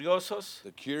 los curiosos,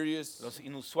 The curious, los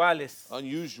inusuales,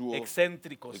 unusual,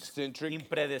 excéntricos, eccentric,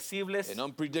 impredecibles. and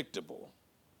unpredictable.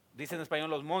 Dice en español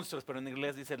los monstruos, pero en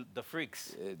inglés dice the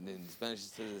freaks. In Spanish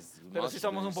it says Pero sí monsters,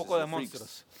 somos un it poco says de the freaks.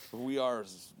 monstruos. But we are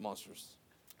monsters.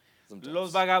 Sometimes.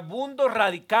 Los vagabundos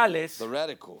radicales, The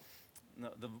radical,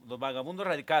 los vagabundos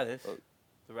radicales, Oh.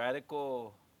 the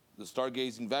radical, the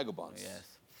stargazing vagabonds.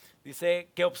 yes. Dice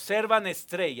que observan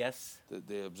estrellas,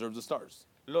 They observe the stars.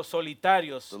 los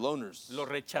solitarios, The loners, los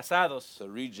rechazados, the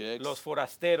rejects, los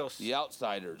forasteros, the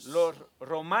outsiders, los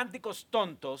románticos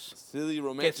tontos silly que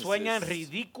romanticists, sueñan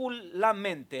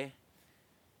ridículamente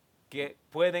que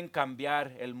pueden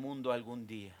cambiar el mundo algún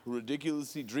día, who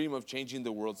ridiculously dream of changing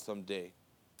the world someday,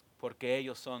 porque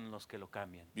ellos son los que lo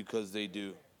cambian. because they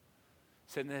do.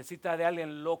 Se necesita de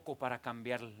alguien loco para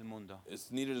cambiar el mundo.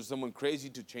 It's needed of someone crazy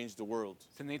to change the world.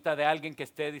 Se necesita de alguien que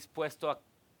esté dispuesto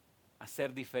a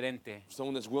ser diferente,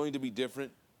 Someone that's willing to be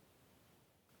different,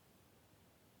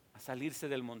 a salirse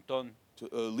del montón, to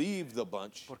leave the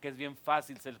bunch, porque es bien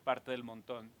fácil ser parte del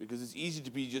montón. because it's easy to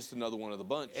be just another one of the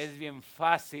bunch. Es bien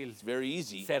fácil It's very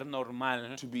easy ser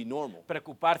normal, to be normal.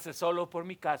 preocuparse solo por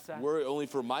mi casa, We're only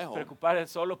for my home. preocuparse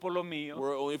solo por lo mío,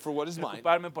 We're only for what is mine.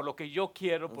 preocuparme por lo que yo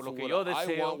quiero, And por for lo que what yo I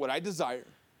deseo. want, what I desire.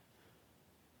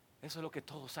 Eso es lo que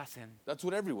todos hacen. That's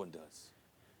what everyone does.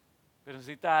 Pero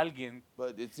necesita alguien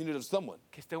But it's needed of someone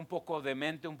que esté un poco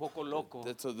demente, un poco loco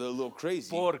that's a little crazy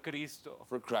por Cristo,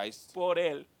 for Christ, por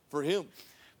Él, for Him,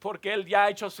 porque Él ya ha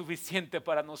hecho suficiente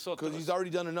para because nosotros. He's already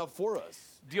done enough for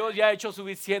us. Dios ya ha hecho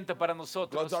suficiente para God's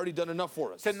nosotros. already done enough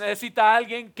for us. Se necesita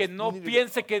alguien que no needed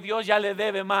piense que Dios ya le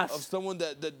debe Of más. someone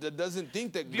that doesn't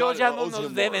think that Dios God ya no owes nos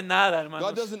him debe more. nada, God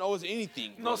hermanos. doesn't owe us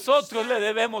anything. brothers. Nosotros le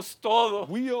debemos todo.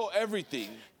 We owe everything.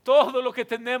 Todo lo que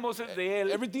tenemos es de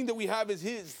Él. Everything that we have is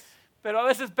His. Pero a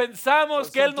veces pensamos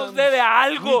But que Él nos sometimes debe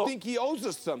algo. We think He owes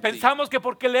us something. Pensamos que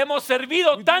porque le hemos servido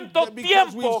We think tanto that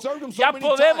because we've tiempo, served Him so ya many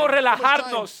podemos times, so much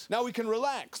time, relajarnos now we can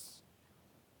relax.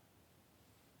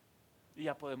 y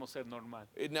ya podemos ser normal.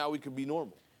 And now we can be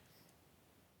normal.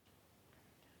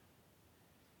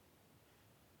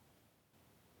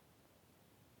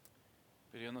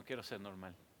 Pero yo no quiero ser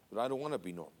normal. But I don't want to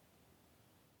be normal.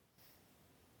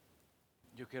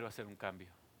 Yo quiero hacer un cambio.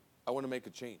 I want to make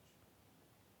a change.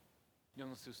 Yo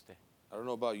no sé usted, I don't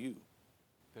know about you,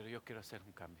 pero yo quiero hacer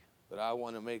un cambio. but I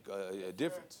want to make a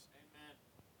difference.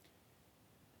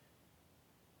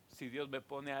 Si Dios me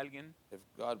pone a alguien If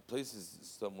God places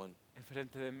someone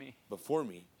enfrente de mí, before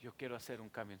me, yo quiero hacer un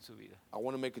cambio en su vida. I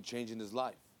want to make a change in his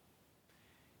life.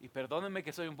 Y perdónenme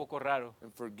que soy un poco raro.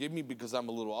 And forgive me because I'm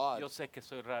a little odd. Yo sé que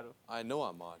soy raro. I know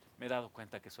I'm odd. Me he dado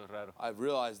cuenta que soy raro. I've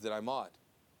realized that I'm odd.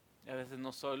 Y a veces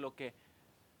no soy lo que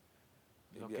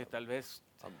Maybe tal vez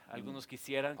I'm- algunos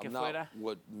quisieran que I'm not fuera.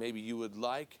 what maybe you would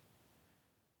like.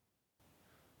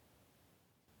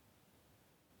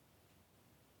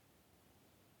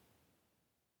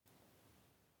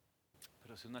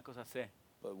 Pero si una cosa sé,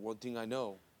 But one thing I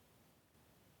know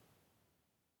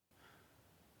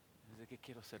es de que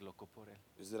quiero ser loco por Él.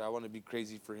 is that I want to be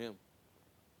crazy for him.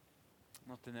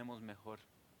 No tenemos mejor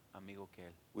amigo que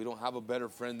Él. We don't have a better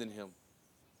friend than him.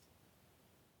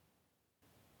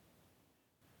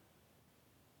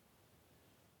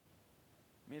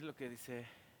 Mire lo que dice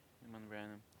hermano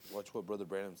Branham. Watch what Brother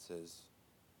Branham says.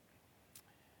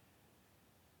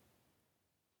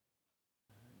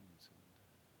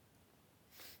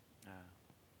 Ah.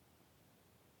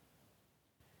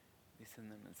 Dice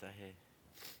en el mensaje,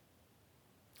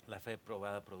 la fe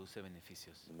probada produce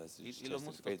beneficios. The message Y los tested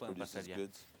músicos faith pueden pasar produces ya.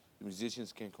 goods. The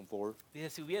musicians can come forward. Dice,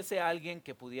 si hubiese alguien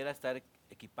que pudiera estar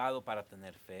equipado para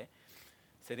tener fe,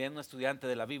 sería un estudiante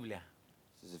de la Biblia,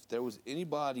 Says if there was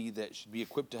anybody that should be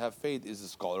equipped to have faith, is a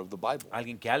scholar of the Bible.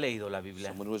 alguien que ha leído la Biblia,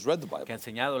 Someone who has read the que ha Bible,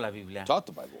 enseñado la Biblia. taught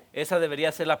the Bible. Esa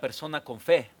debería ser la persona con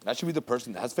fe. That should be the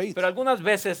person that has faith. Pero algunas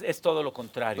veces es todo lo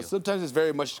contrario. But sometimes it's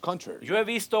very much contrary. Yo he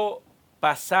visto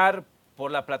pasar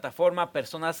por la plataforma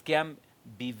personas que han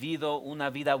vivido una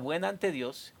vida buena ante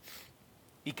Dios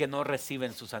y que no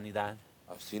reciben su sanidad.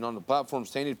 I've seen on the platform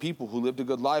sainted people who lived a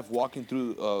good life walking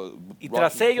through, Y walking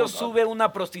tras ellos before God, sube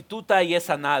una prostituta y es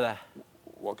sanada.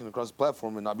 walking across the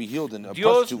platform and not be healed, and a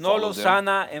Dios prostitute no follows lo them.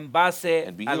 sana en base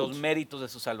and be a los healed. méritos de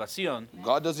su salvación.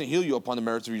 God doesn't heal you upon the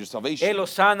merits of your salvation. Él lo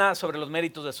sana sobre los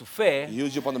méritos de su He fe.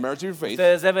 heals you upon the merits of your faith.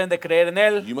 Ustedes deben de creer en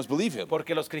Él You must believe Him.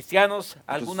 porque los cristianos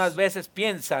algunas veces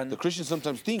piensan The Christians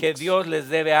sometimes think que Dios les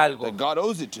debe algo that God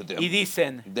owes it to them. y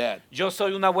dicen, That yo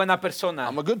soy una buena persona,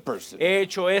 I'm a good person. he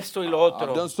hecho esto y lo I've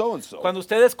otro. done so and so. Cuando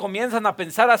ustedes comienzan a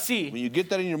pensar así, When you get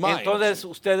that in your mind,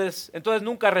 entonces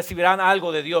nunca recibirán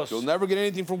algo de Dios you'll never get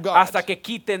anything from God hasta que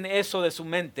quiten eso de su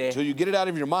mente. until you get it out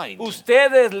of your mind.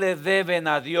 Ustedes le deben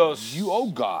a Dios. You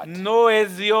owe God, No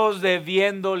es Dios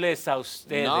debiéndoles a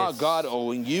ustedes. not God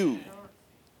owing you.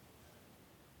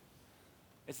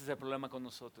 Ese es el problema con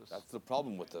nosotros. That's the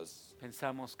problem with us.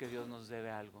 Pensamos que Dios nos debe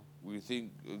algo. We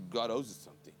think God owes us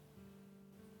something.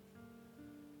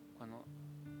 Cuando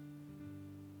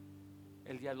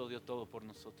Él ya lo dio todo por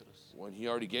nosotros. When He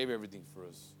already gave everything for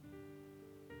us.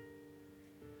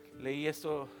 Leí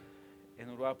esto en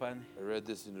Uruapan I read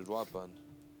this in Uruapan,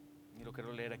 y lo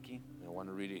quiero leer aquí and I want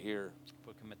to read it here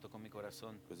porque me tocó mi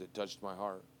corazón. because it touched my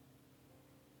heart.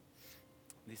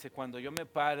 Dice, cuando yo me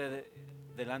pare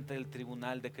delante del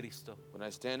tribunal de Cristo, when I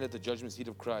stand at the judgment seat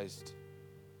of Christ,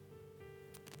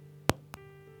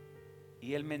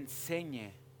 y Él me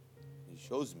enseñe He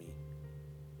shows me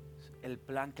el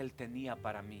plan que Él tenía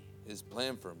para mí, His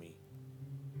plan for me,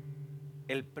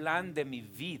 el plan de mi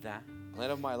vida,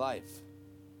 plan of my life,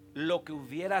 lo que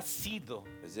hubiera sido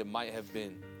as it might have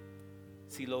been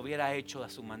si lo hubiera hecho a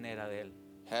su manera de Él.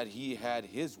 had He had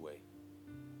His way.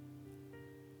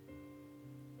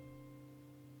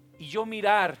 Y yo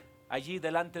mirar allí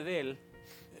delante de Él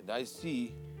And I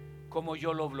see cómo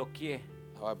yo lo bloqueé,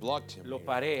 how I blocked Him, lo here,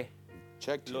 paré,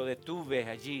 checked lo Him detuve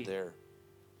allí there,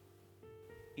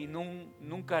 y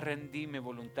nunca rendí mi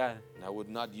voluntad. and I would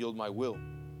not yield my will.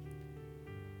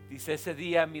 Dice, ese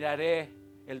día miraré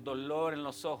el dolor en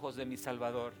los ojos de mi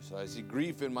Salvador. So I see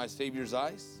grief in my Savior's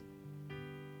eyes.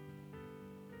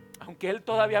 Aunque Él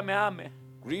todavía me ame,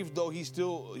 Grief, though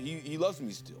He loves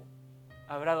me still.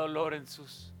 habrá dolor en su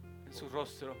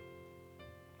rostro.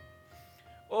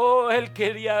 Oh, Él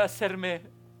quería hacerme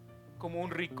como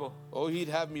un rico, Oh, He'd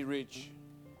have me rich,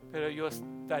 pero yo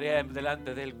estaré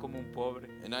delante de Él como un pobre,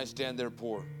 and I stand there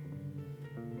poor,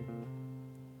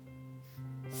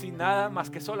 sin nada más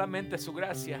que solamente su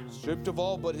gracia. stripped of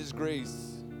all but His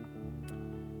grace.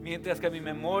 Mientras que mi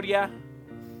memoria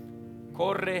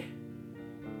corre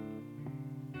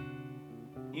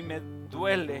y me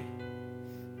duele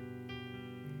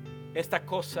esta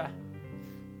cosa,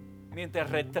 mientras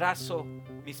retraso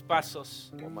mis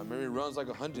pasos, While my memory runs like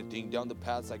a hunting down the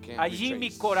paths I can't allí mi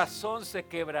retrace, corazón se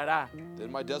quebrará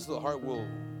then my desolate heart will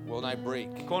not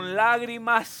break, con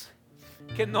lágrimas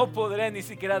que no podré ni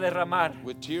siquiera derramar.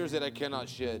 with tears that I cannot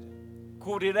shed.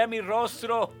 Cubriré mi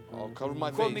rostro I'll cover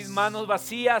my con face mis manos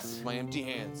vacías, with my empty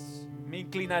hands me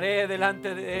inclinaré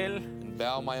delante de Él. and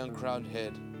bow my uncrowned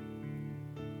head.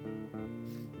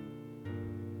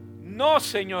 No,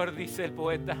 Señor, dice el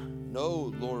poeta,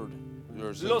 No, Lord,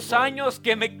 yours is los the Lord. años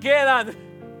que me quedan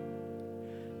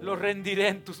los rendiré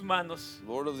en tus manos.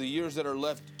 Lord, of the years that are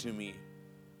left to me,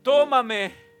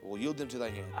 Tómame, will yield them to thy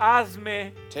hand.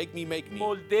 hazme, Take me, make me,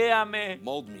 moldéame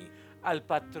mold me al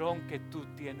patrón que tú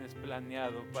tienes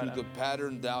planeado to para the mí.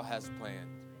 pattern thou hast planned.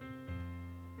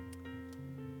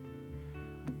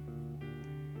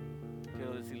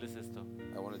 Quiero decirles esto.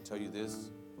 I want to tell you this.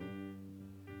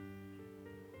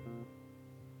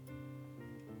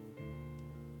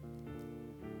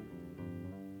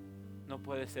 No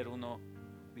puede ser uno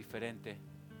diferente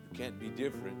You can't be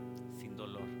different sin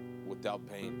dolor. without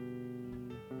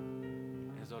pain.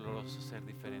 Es doloroso ser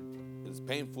diferente, It's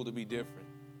painful to be different,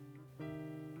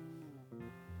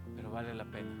 pero vale la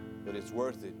pena. but it's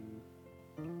worth it.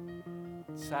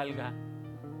 Salga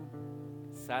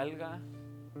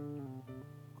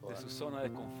de su zona de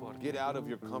confort. Get out of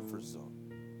your comfort zone.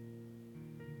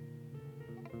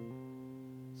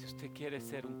 Si usted quiere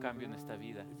ser un cambio en esta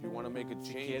vida, If you want to make a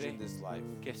Si change quiere in this life,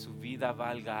 que su vida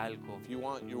valga algo, if you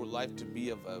want your life to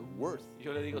be of worth,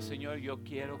 yo le digo, Señor, yo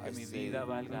quiero que I mi say, vida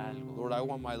valga algo Lord, I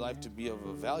want my life to be of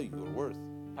a value or worth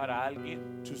para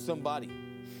alguien to somebody,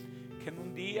 que en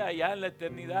un día allá en la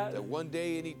eternidad that one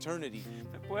day in eternity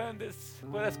me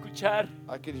pueda escuchar.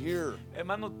 I could hear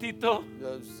Hermano Tito,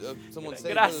 someone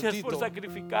say, Brother gracias por Tito,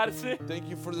 sacrificarse. thank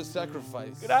you for the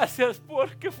sacrifice. Gracias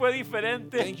porque fue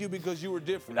diferente. Thank you because you were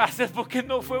different. Gracias porque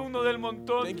no fue uno del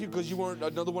montón. Thank you because you weren't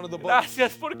another one of the bunch.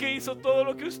 Gracias porque hizo todo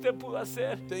lo que usted pudo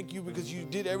hacer. Thank you because you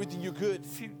did everything you could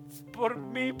Por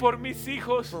mí, por mis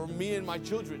hijos, for me and my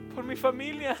children, por mi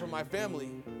familia. for my family.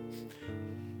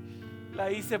 La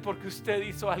hice porque usted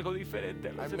hizo algo diferente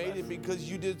a I los made it demás. because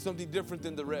you did something different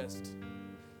than the rest.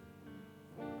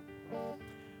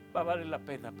 Va a valer la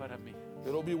pena para mí.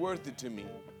 It'll be worth it to me.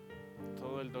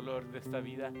 Todo el dolor de esta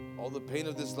vida, All the pain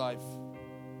of this life,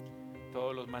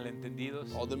 todos los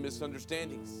malentendidos, all the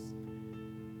misunderstandings,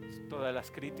 todas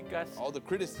las críticas, all the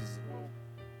criticism,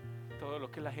 todo lo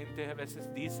que la gente a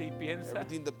veces dice y piensa,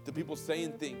 everything the people say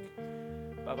and think.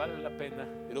 va a valer la pena.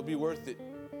 It'll be worth it.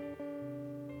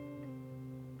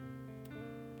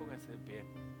 Pónganse de pie.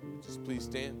 Just please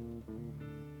stand.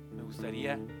 Me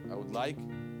gustaría I would like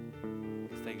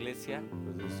que esta iglesia,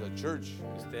 for this church,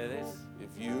 que ustedes if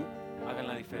you, hagan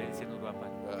la diferencia en Uruapan.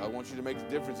 I want you to make the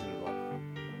difference in it all.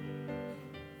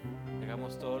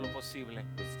 Hagamos todo lo posible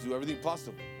Let's do everything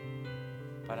possible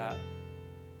para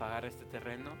pagar este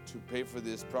terreno to pay for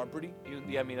this property, y un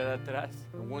día mirar atrás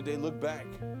and one day look back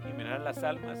y mirar las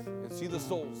almas and see the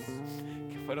souls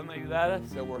que fueron ayudadas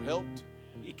that were helped,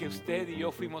 y que usted y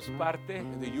yo fuimos parte,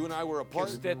 and that you and I were a que part,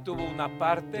 usted tuvo una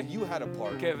parte that you had a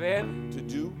part que ver to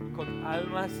do con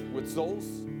almas with souls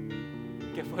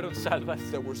que fueron salvas.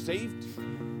 that were saved.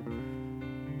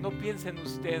 No piense en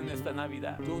usted en esta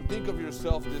Navidad. Don't think of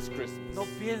yourself this Christmas. No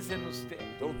piense en usted.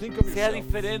 Don't think of Sea yourself.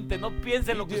 diferente. No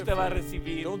piense en lo que usted va a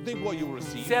recibir. Don't think what you will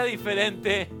receive. Sea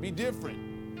diferente. Be different.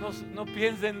 No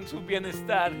piense en su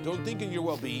bienestar. Don't think in your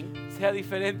well-being. Sea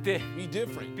diferente. Be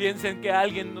different. Piense en que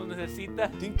alguien lo necesita.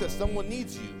 Think that someone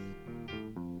needs you.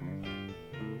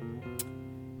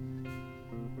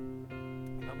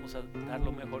 Vamos a dar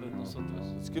lo mejor de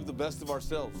nosotros. Let's give the best of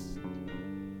ourselves.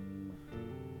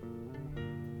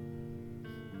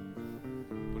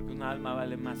 Porque una alma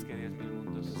vale más que 10,000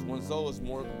 mundos. Because one soul is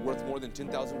worth more than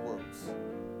 10,000 worlds.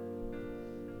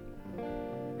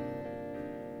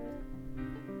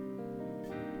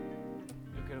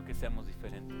 Yo quiero que seamos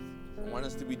diferentes I want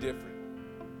us to be different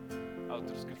a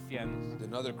otros cristianos,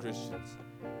 than other Christians,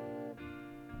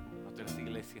 a otras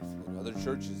iglesias. than other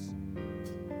churches.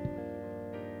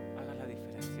 Haga la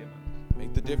diferencia, hermanos,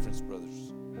 Make the difference,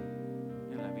 brothers,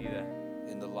 en la vida.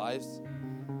 in the lives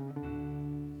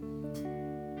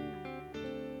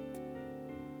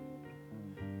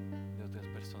De otras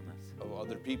personas. of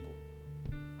other people.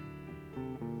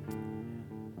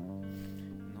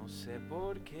 No sé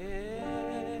por qué,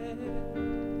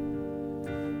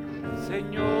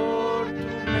 Señor, tú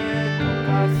me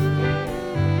tocaste.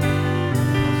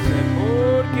 No sé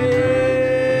por qué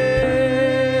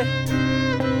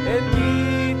en mí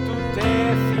tú te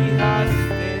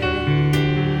fijaste,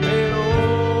 pero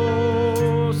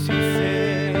sí sé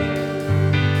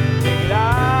que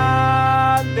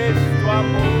grande es tu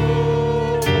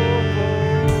amor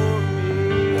por mí.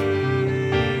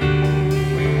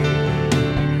 Mi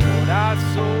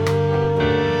corazón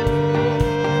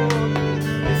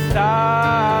está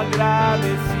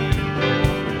agradecido,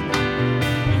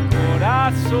 mi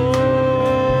corazón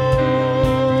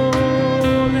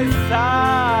está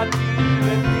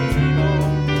divertido,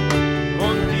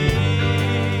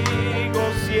 contigo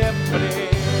siempre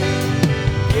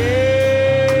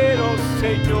quiero,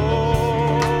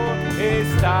 Señor,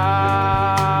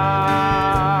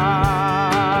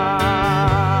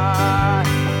 estar.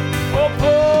 Oh,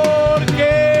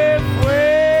 porque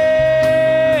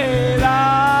fuera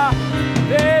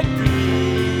de ti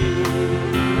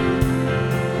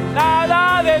nada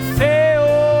deseo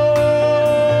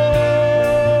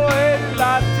en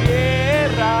la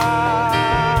tierra.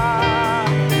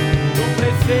 Tu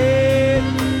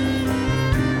presencia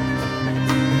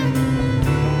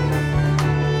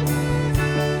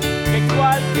que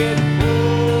cualquier cosa